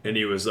 and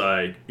he was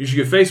like, you should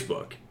get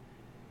Facebook.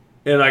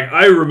 And like,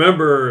 I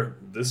remember,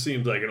 this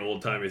seems like an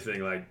old-timey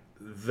thing, like,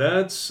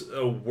 that's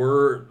a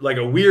word, like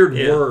a weird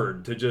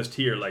word to just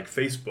hear, like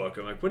Facebook.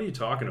 I'm like, what are you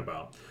talking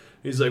about?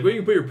 He's like, well, you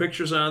can put your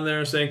pictures on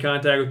there, stay in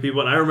contact with people.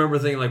 And I remember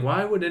thinking, like,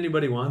 why would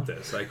anybody want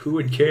this? Like, who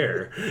would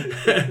care?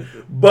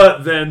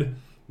 But then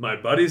my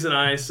buddies and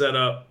I set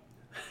up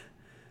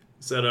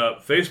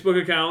Facebook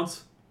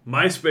accounts,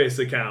 MySpace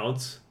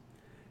accounts,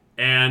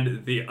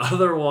 and the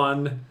other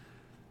one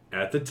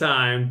at the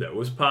time that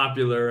was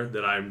popular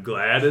that I'm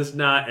glad is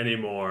not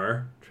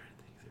anymore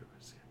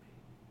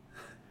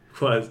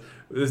was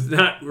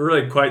not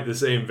really quite the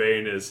same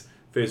vein as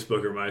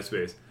Facebook or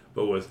MySpace,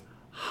 but was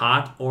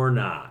Hot or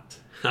Not.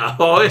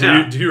 Oh,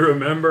 yeah. Do you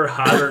remember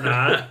Hot or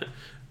Not?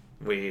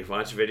 We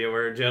watched a video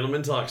where a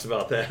gentleman talks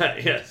about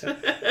that, yes.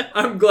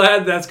 I'm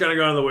glad that's going to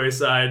go on the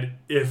wayside.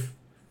 If,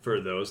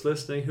 for those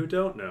listening who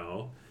don't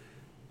know,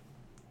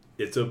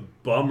 it's a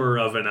bummer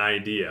of an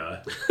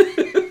idea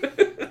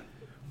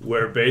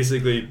where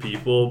basically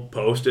people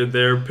posted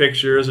their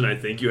pictures, and I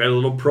think you had a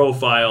little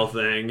profile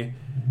thing,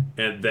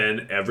 and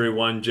then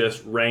everyone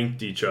just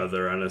ranked each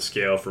other on a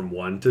scale from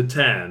 1 to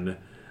 10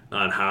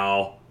 on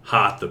how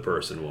hot the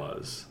person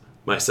was.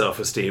 My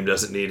self-esteem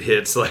doesn't need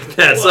hits like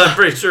that, so I'm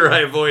pretty sure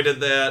I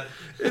avoided that.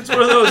 It's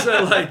one of those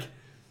that, like,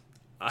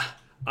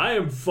 I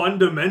am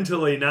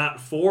fundamentally not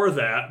for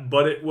that,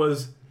 but it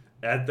was,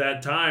 at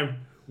that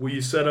time,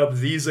 we set up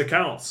these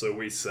accounts. So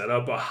we set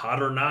up a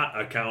Hot or Not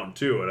account,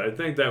 too. And I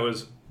think that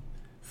was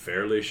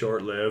fairly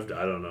short-lived.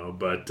 I don't know,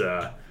 but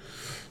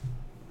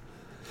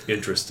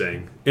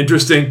interesting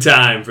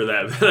time for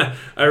that.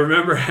 I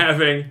remember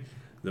having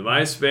the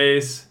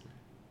MySpace,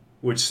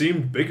 which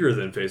seemed bigger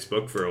than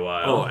Facebook for a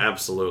while. Oh,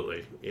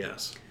 absolutely.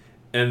 Yes.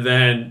 And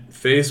then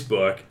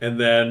Facebook, and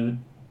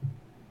then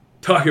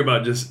talking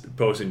about just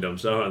posting dumb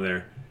stuff on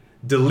there,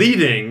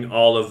 deleting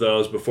all of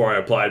those before I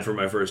applied for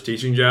my first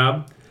teaching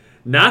job.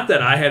 Not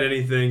that I had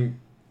anything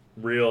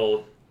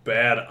real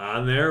bad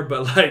on there,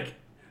 but like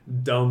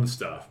dumb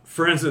stuff.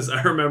 For instance,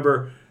 I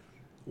remember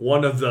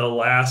one of the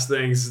last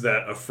things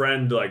that a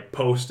friend like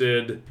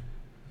posted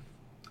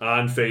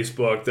on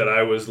Facebook that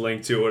I was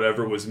linked to,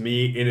 whatever, was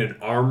me in an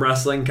arm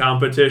wrestling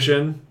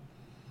competition.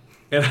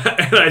 And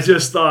I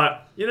just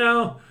thought,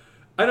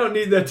 I don't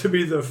need that to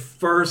be the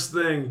first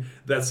thing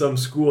that some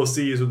school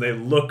sees when they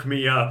look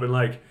me up and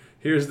like,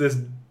 here's this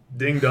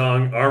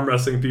ding-dong arm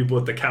wrestling people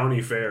at the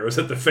county fair. It was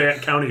at the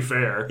Fayette County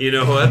Fair. You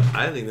know what?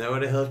 I think that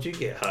would have helped you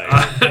get hired.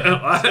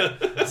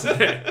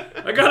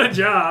 I got a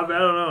job. I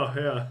don't know.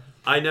 Yeah.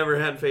 I never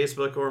had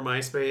Facebook or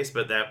MySpace,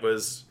 but that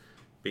was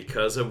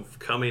because of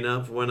coming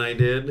up when I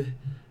did.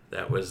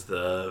 That was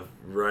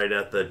right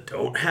at the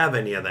don't have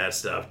any of that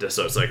stuff.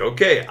 So it's like,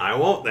 okay, I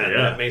won't then.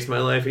 Yeah. That makes my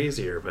life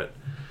easier. But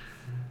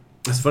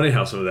it's funny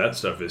how some of that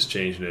stuff has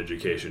changed in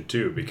education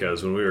too,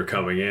 because when we were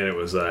coming in, it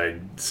was like,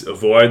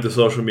 avoid the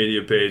social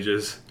media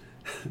pages.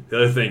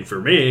 The other thing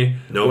for me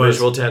was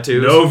visual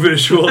tattoos. No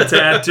visual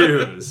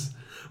tattoos.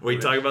 We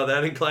talk about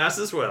that in class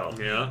as well.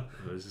 Yeah,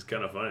 it was just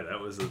kind of funny. That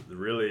was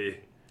really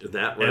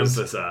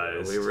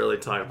emphasized. We really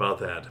talk about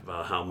that,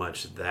 about how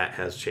much that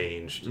has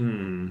changed.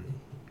 All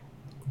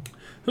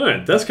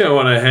right, that's kind of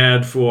what I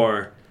had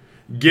for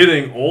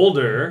getting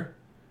older.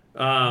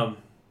 Our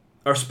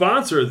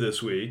sponsor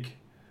this week,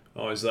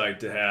 always like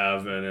to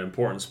have an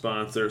important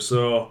sponsor.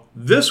 So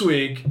this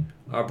week,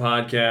 our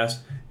podcast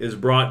is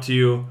brought to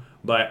you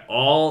by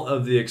all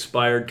of the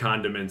expired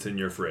condiments in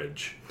your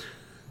fridge.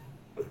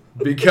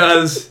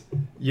 because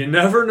you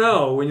never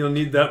know when you'll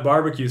need that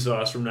barbecue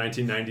sauce from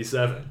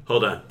 1997.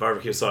 Hold on.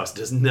 Barbecue sauce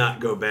does not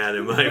go bad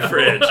in my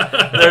fridge.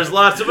 There's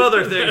lots of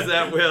other things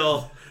that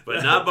will,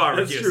 but not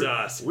barbecue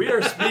sauce. We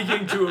are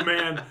speaking to a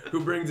man who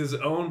brings his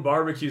own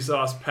barbecue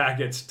sauce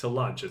packets to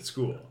lunch at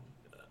school.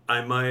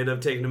 I might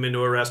have taken him into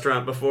a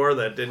restaurant before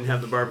that didn't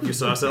have the barbecue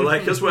sauce I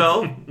like as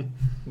well.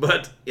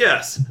 But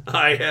yes,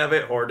 I have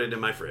it hoarded in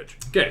my fridge.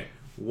 Okay,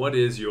 what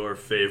is your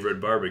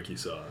favorite barbecue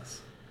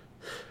sauce?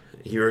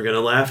 You are going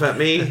to laugh at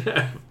me.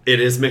 It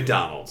is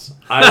McDonald's.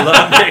 I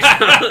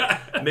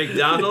love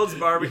McDonald's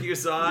barbecue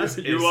sauce.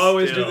 You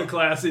always do the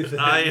classy thing.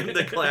 I am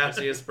the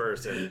classiest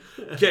person.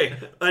 Okay,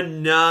 a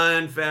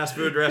non-fast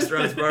food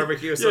restaurant's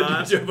barbecue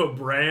sauce. Do you have a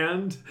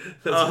brand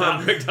that's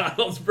not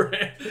McDonald's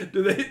brand?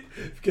 Do they?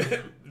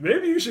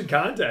 Maybe you should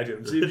contact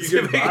them. See if you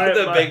can buy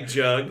the big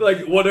jug,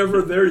 like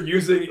whatever they're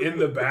using in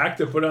the back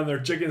to put on their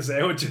chicken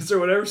sandwiches or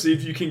whatever. See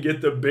if you can get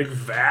the big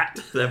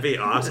vat. That'd be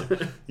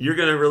awesome. You're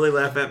gonna really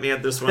laugh at me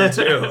at this one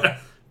too.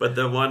 But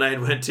the one I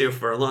went to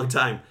for a long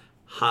time,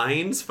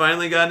 Heinz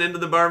finally got into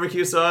the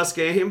barbecue sauce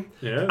game.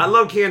 Yeah. I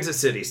love Kansas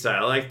City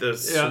style. I like the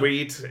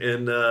sweet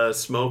and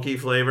smoky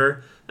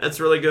flavor. That's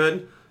really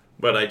good.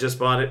 But I just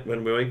bought it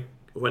when we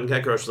went and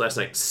got groceries last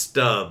night.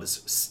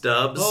 Stubbs,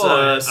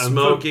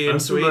 smoky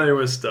and sweet. I'm familiar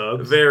with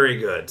Stubbs. Very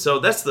good. So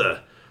that's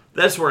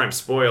where I'm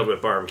spoiled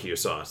with barbecue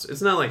sauce.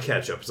 It's not like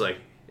ketchup.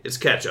 It's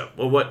ketchup.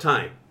 Well, what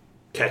time?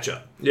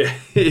 Ketchup. Yeah.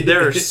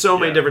 There are so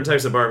many different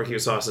types of barbecue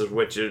sauces,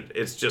 which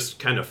it's just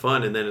kind of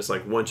fun. And then it's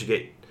like once you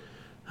get,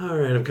 all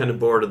right, I'm kind of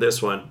bored of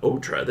this one. Oh,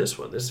 try this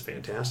one. This is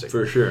fantastic.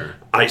 For sure.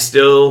 I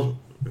still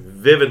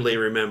vividly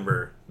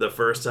remember the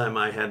first time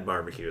I had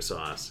barbecue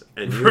sauce,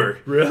 and you were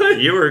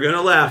really? You were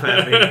gonna laugh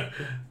at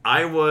me.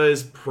 I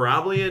was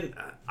probably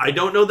I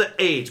don't know the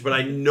age, but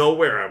I know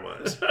where I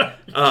was.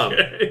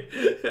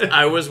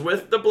 I was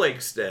with the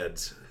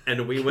Blakesteads,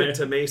 and we went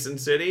to Mason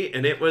City,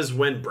 and it was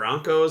when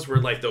Broncos were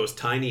like those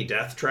tiny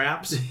death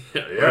traps.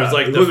 Yeah, it was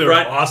like they were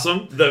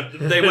awesome.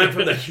 They went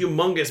from the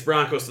humongous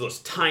Broncos to those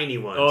tiny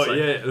ones. Oh, like,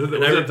 yeah. Was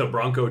it the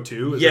Bronco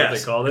 2? Is yes. that what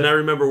they called it? And I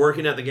remember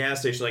working at the gas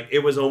station, like, it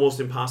was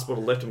almost impossible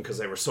to lift them because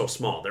they were so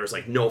small. There was,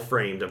 like, no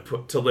frame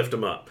to lift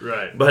them up.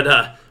 Right.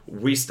 But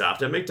we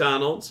stopped at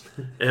McDonald's,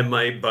 and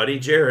my buddy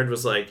Jared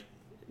was like,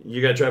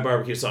 you got to try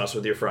barbecue sauce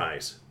with your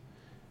fries.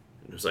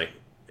 And it was like,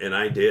 and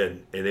I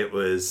did, and it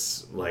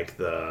was like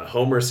the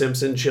Homer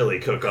Simpson chili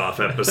cook-off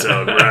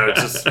episode where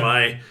it's just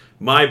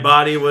my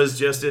body was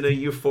just in a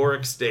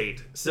euphoric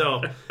state.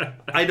 So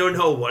I don't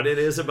know what it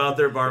is about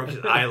their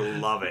barbecue. I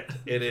love it.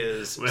 It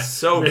is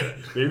so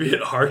good. Maybe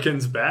it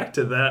harkens back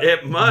to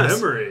that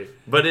memory.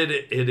 But it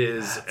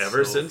is That's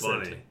ever so since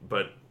funny. then.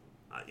 But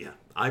yeah,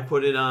 I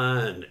put it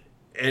on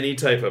any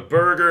type of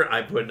burger.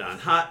 I put it on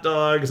hot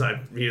dogs. I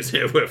use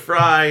it with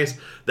fries.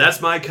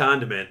 That's my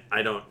condiment.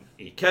 I don't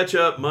eat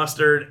ketchup,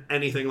 mustard,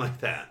 anything like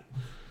that.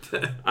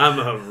 I'm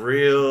a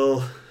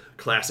real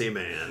classy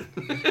man.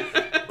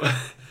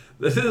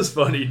 This is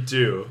funny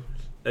too.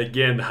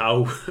 Again,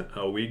 how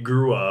we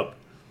grew up.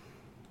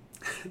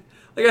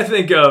 Like, I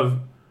think of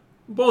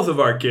both of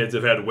our kids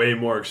have had way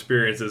more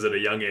experiences at a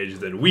young age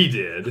than we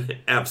did.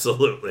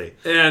 Absolutely.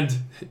 And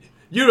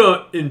you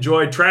don't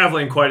enjoy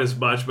traveling quite as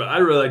much, but I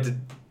really like to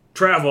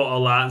travel a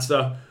lot and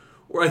stuff.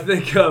 Where I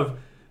think of,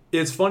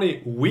 it's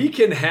funny, we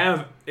can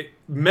have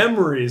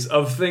memories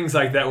of things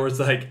like that where it's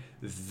like,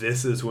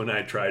 this is when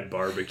I tried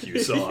barbecue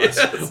sauce.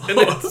 Yes, and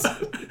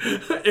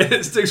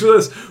it sticks with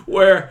us,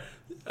 where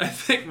I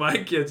think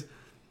my kids,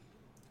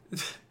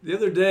 the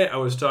other day I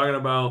was talking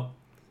about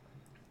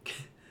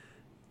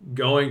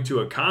going to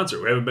a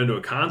concert. We haven't been to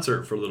a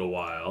concert for a little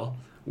while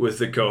with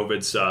the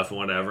COVID stuff and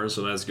whatever,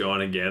 so that's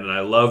going again. And I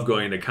love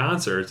going to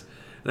concerts.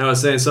 And I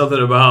was saying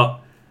something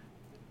about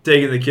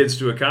taking the kids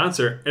to a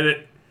concert, and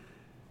it,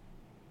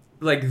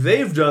 like,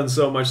 they've done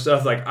so much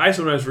stuff, like, I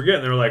sometimes forget,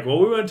 and they're like, well,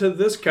 we went to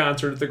this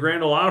concert at the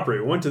Grand Ole Opry,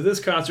 we went to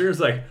this concert. It's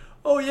like,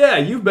 oh yeah,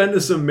 you've been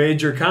to some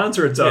major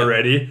concerts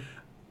already.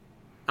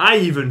 I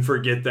even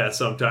forget that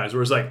sometimes,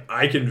 where it's like,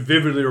 I can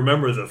vividly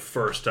remember the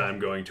first time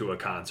going to a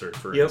concert,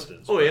 for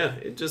instance. Oh yeah,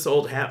 it's just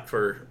old hat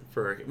for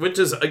which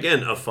is,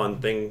 again, a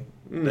fun thing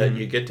that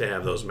you get to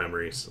have those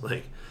memories.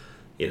 Like,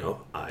 you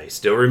know, I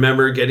still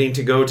remember getting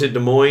to go to Des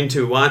Moines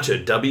to watch a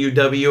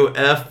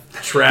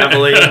WWF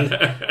traveling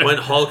when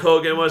Hulk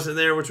Hogan wasn't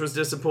there, which was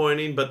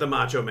disappointing, but the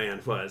Macho Man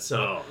was.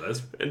 So,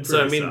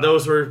 I mean,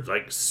 those were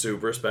like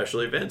super special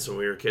events when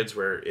we were kids,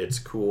 where it's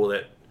cool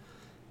that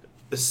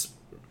this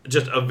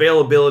just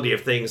availability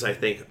of things, I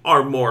think,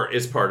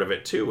 is part of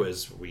it too,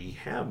 as we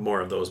have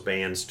more of those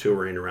bands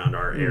touring around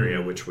our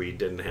area, which we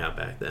didn't have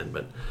back then.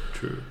 But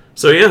true.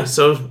 So yeah,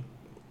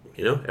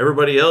 you know,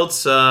 everybody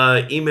else,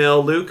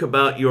 email Luke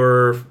about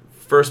your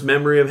first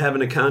memory of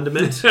having a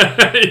condiment.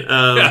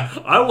 Yeah,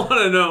 I want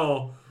to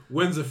know,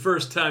 when's the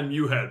first time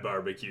you had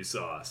barbecue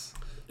sauce?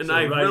 And so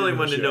I really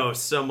want to know if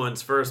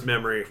someone's first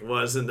memory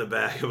was in the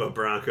back of a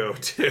Bronco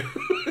too.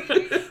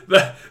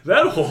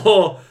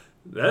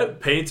 That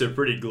paints a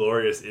pretty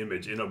glorious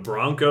image in a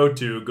Bronco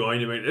 2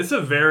 going to make. It's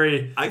a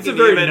very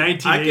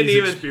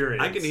 1980s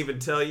experience. I can even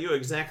tell you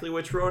exactly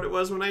which road it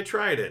was when I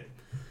tried it.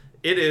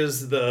 It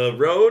is the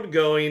road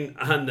going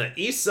on the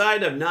east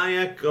side of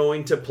Nyack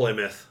going to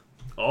Plymouth.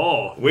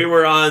 Oh. We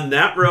were on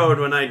that road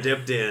when I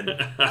dipped in.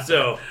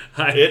 So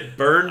it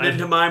burned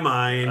into my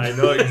mind. I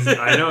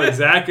know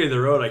exactly the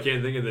road. I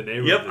can't think of the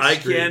name of the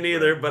street. I can't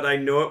either, but I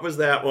know it was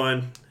that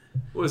one.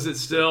 Is it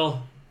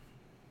still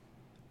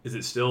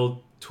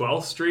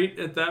 12th Street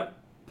at that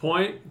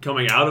point,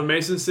 coming out of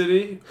Mason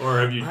City? Or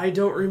have you... I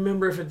don't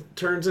remember if it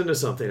turns into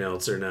something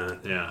else or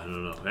not. Yeah, I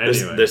don't know.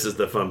 Anyway. This is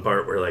the fun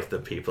part where like the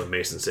people in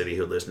Mason City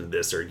who listen to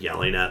this are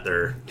yelling at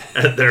their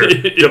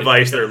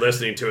device they're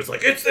listening to. It's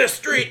like, it's this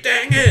street,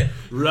 dang it!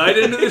 Right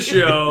into the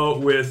show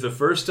with the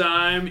first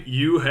time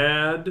you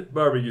had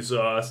barbecue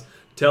sauce.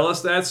 Tell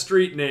us that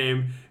street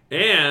name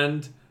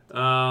and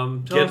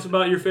tell us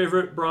about your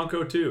favorite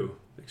Bronco 2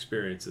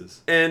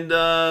 experiences. And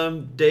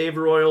Dave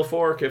Royal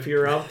Fork, if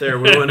you're out there,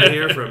 we want to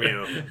hear from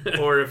you.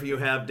 Or if you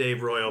have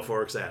Dave Royal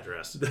Fork's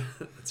address.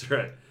 That's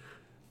right.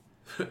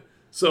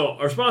 So,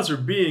 our sponsor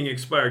being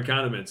Expired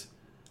Condiments.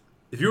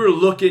 If you were to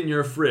look in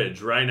your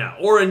fridge right now,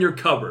 or in your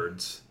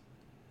cupboards,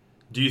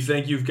 do you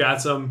think you've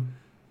got some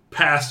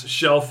past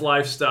shelf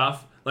life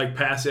stuff, like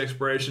past the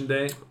expiration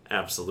date?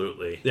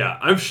 Absolutely. Yeah,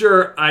 I'm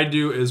sure I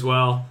do as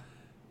well.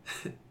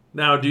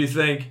 Now, do you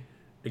think,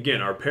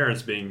 again, our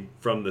parents being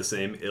from the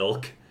same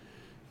ilk,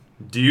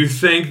 do you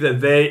think that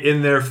they,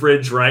 in their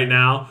fridge right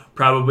now,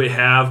 probably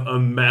have a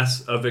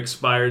mess of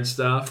expired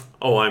stuff?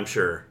 Oh, I'm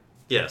sure.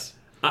 Yes.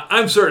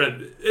 I'm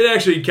certain. It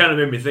actually kind of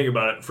made me think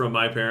about it from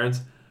my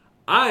parents.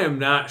 I am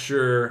not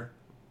sure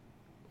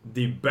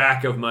the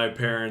back of my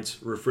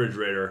parents'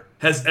 refrigerator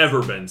has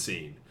ever been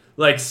seen.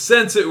 Like,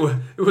 since it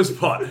was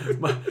bought.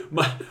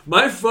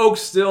 My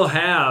folks still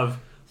have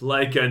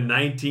like a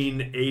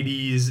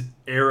 1980s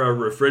era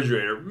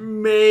refrigerator.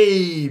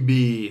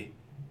 Maybe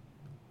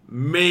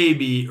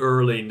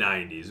early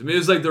 90s. I mean, it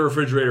was like the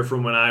refrigerator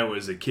from when I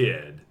was a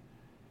kid.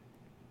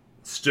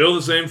 Still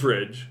the same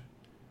fridge.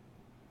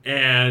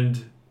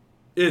 And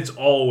it's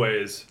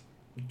always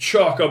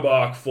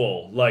chock-a-block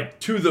full. Like,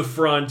 to the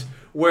front,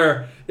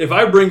 where if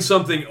I bring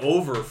something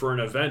over for an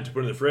event to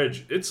put in the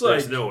fridge, it's like...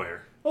 There's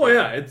nowhere. Oh,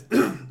 yeah.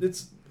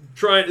 It's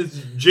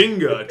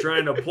Jenga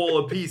trying to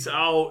pull a piece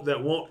out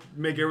that won't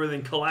make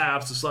everything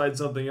collapse to slide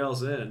something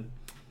else in.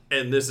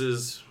 And this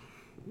is...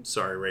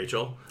 Sorry,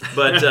 Rachel.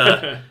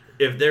 But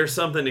if there's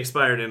something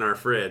expired in our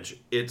fridge,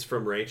 it's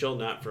from Rachel,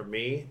 not from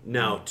me.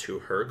 Now, to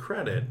her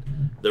credit,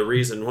 the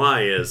reason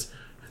why is...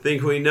 I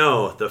think we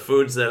know the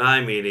foods that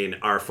I'm eating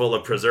are full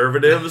of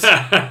preservatives.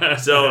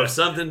 So if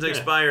something's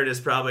expired, it's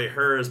probably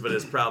hers, but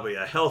it's probably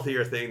a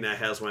healthier thing that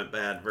has went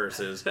bad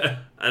versus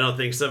I don't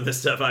think some of the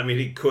stuff I'm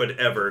eating could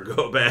ever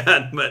go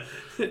bad. But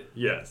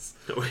yes.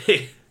 All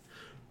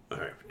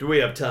right. Do we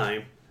have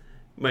time?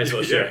 Might as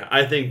well share. Yeah.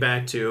 I think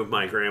back to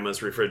my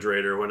grandma's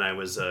refrigerator when I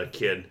was a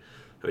kid.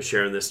 I was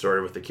sharing this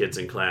story with the kids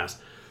in class.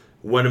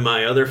 One of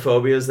my other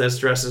phobias that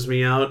stresses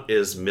me out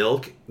is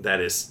milk.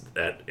 That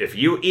if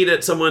you eat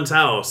at someone's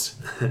house,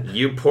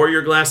 you pour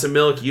your glass of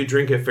milk, you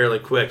drink it fairly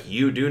quick.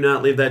 You do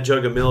not leave that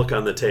jug of milk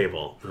on the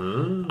table.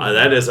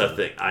 That is a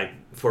thing.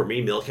 For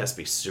me, milk has to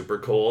be super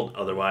cold.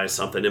 Otherwise,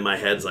 something in my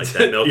head's like,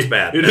 that milk's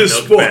bad. It is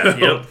spoiled.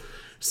 Yep.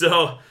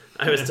 So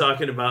I was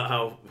talking about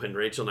how when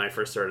Rachel and I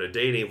first started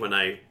dating, when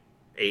I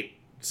ate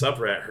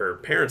supper at her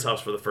parents' house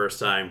for the first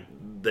time,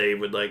 they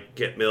would like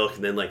get milk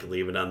and then like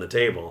leave it on the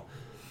table.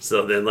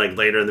 So then, like,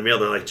 later in the meal,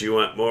 they're like, do you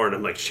want more? And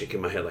I'm, like,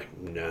 shaking my head,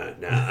 like, nah,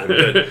 I'm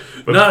good.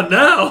 But, not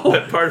now!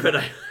 But part of it,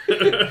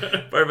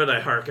 I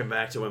harken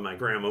back to when my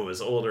grandma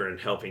was older and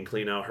helping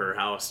clean out her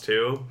house,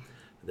 too.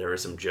 There were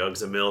some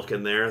jugs of milk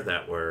in there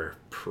that were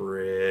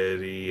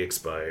pretty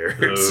expired.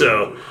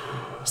 Oh.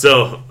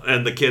 So,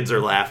 and the kids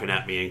are laughing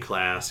at me in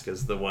class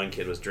because the one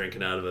kid was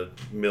drinking out of a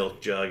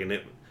milk jug, and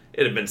it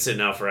had been sitting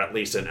out for at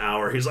least an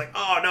hour. He's like,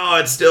 oh, no,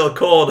 it's still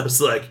cold. I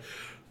was like...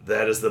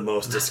 That is the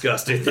most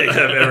disgusting thing I've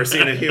ever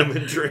seen a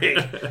human drink.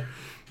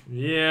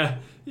 Yeah,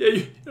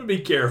 you be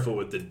careful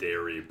with the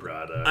dairy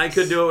products. I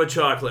could do it with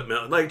chocolate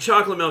milk. Like,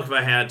 chocolate milk if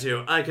I had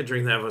to. I could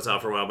drink that if I was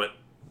out for a while, but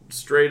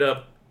straight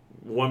up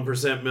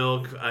 1%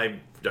 milk, I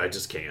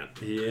just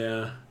can't.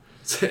 Yeah.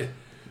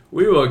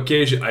 We will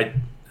occasionally... I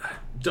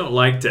don't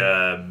like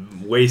to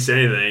waste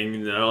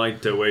anything. I don't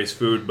like to waste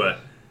food, but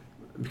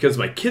because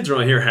my kids are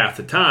only here half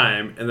the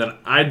time, and then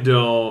I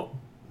don't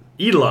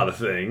eat a lot of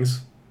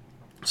things...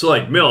 So,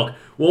 like, milk,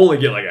 we'll only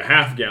get, like, a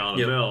half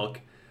gallon of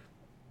milk.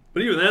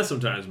 But even that,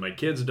 sometimes my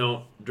kids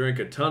don't drink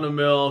a ton of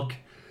milk.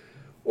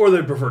 Or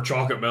they prefer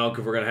chocolate milk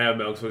if we're going to have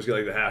milk. So we just get,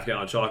 like, the half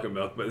gallon chocolate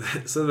milk.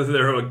 But so that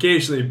there will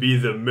occasionally be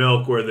the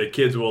milk where the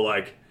kids will,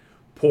 like,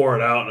 pour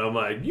it out. And I'm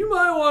like, you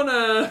might want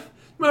to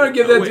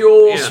give that the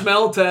old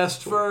smell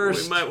test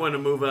first. We might want to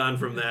move on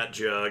from that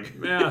jug.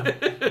 Yeah.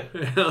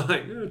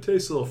 Like, it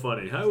tastes a little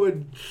funny. I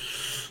would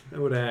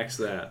axe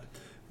that.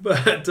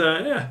 But,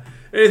 yeah.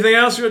 Anything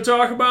else you want to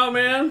talk about,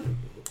 man?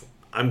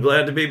 I'm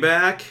glad to be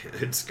back.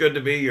 It's good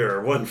to be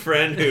your one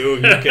friend who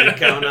you can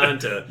count on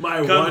to My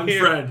come one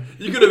here. friend.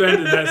 You could have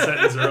ended that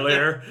sentence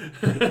earlier.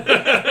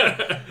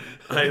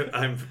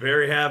 I'm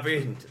very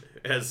happy.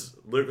 As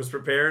Luke was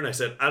preparing, I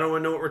said, I don't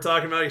want to know what we're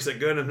talking about. He said,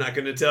 good, I'm not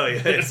going to tell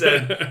you. I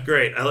said,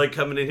 great. I like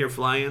coming in here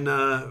flying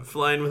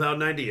without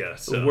an idea.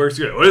 So. It works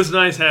good. Well, it's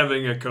nice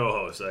having a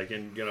co-host. I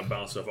can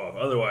bounce stuff off.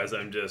 Otherwise,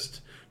 I'm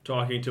just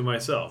talking to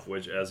myself,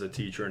 which as a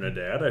teacher and a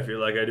dad, I feel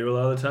like I do a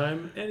lot of the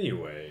time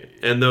anyway.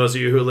 And those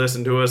of you who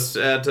listen to us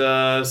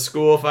at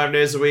school 5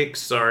 days a week,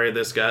 sorry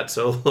this got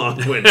so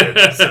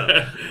long-winded.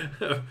 So.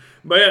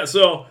 But yeah,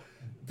 so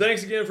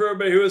thanks again for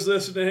everybody who is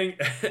listening.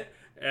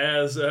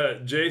 As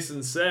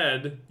Jason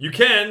said, you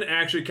can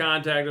actually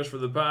contact us for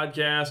the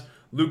podcast.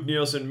 Luke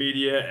Nielsen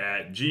Media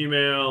at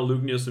Gmail,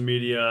 Luke Nielsen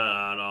Media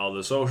on all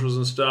the socials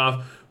and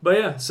stuff. But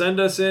yeah, send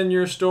us in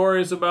your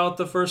stories about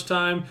the first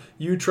time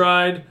you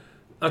tried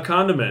a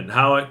condiment,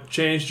 how it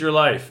changed your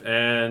life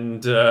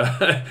and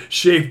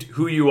shaped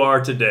who you are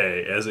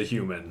today as a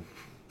human.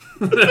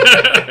 All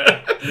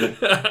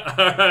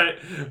right,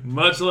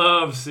 much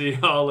love. See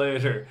y'all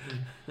later.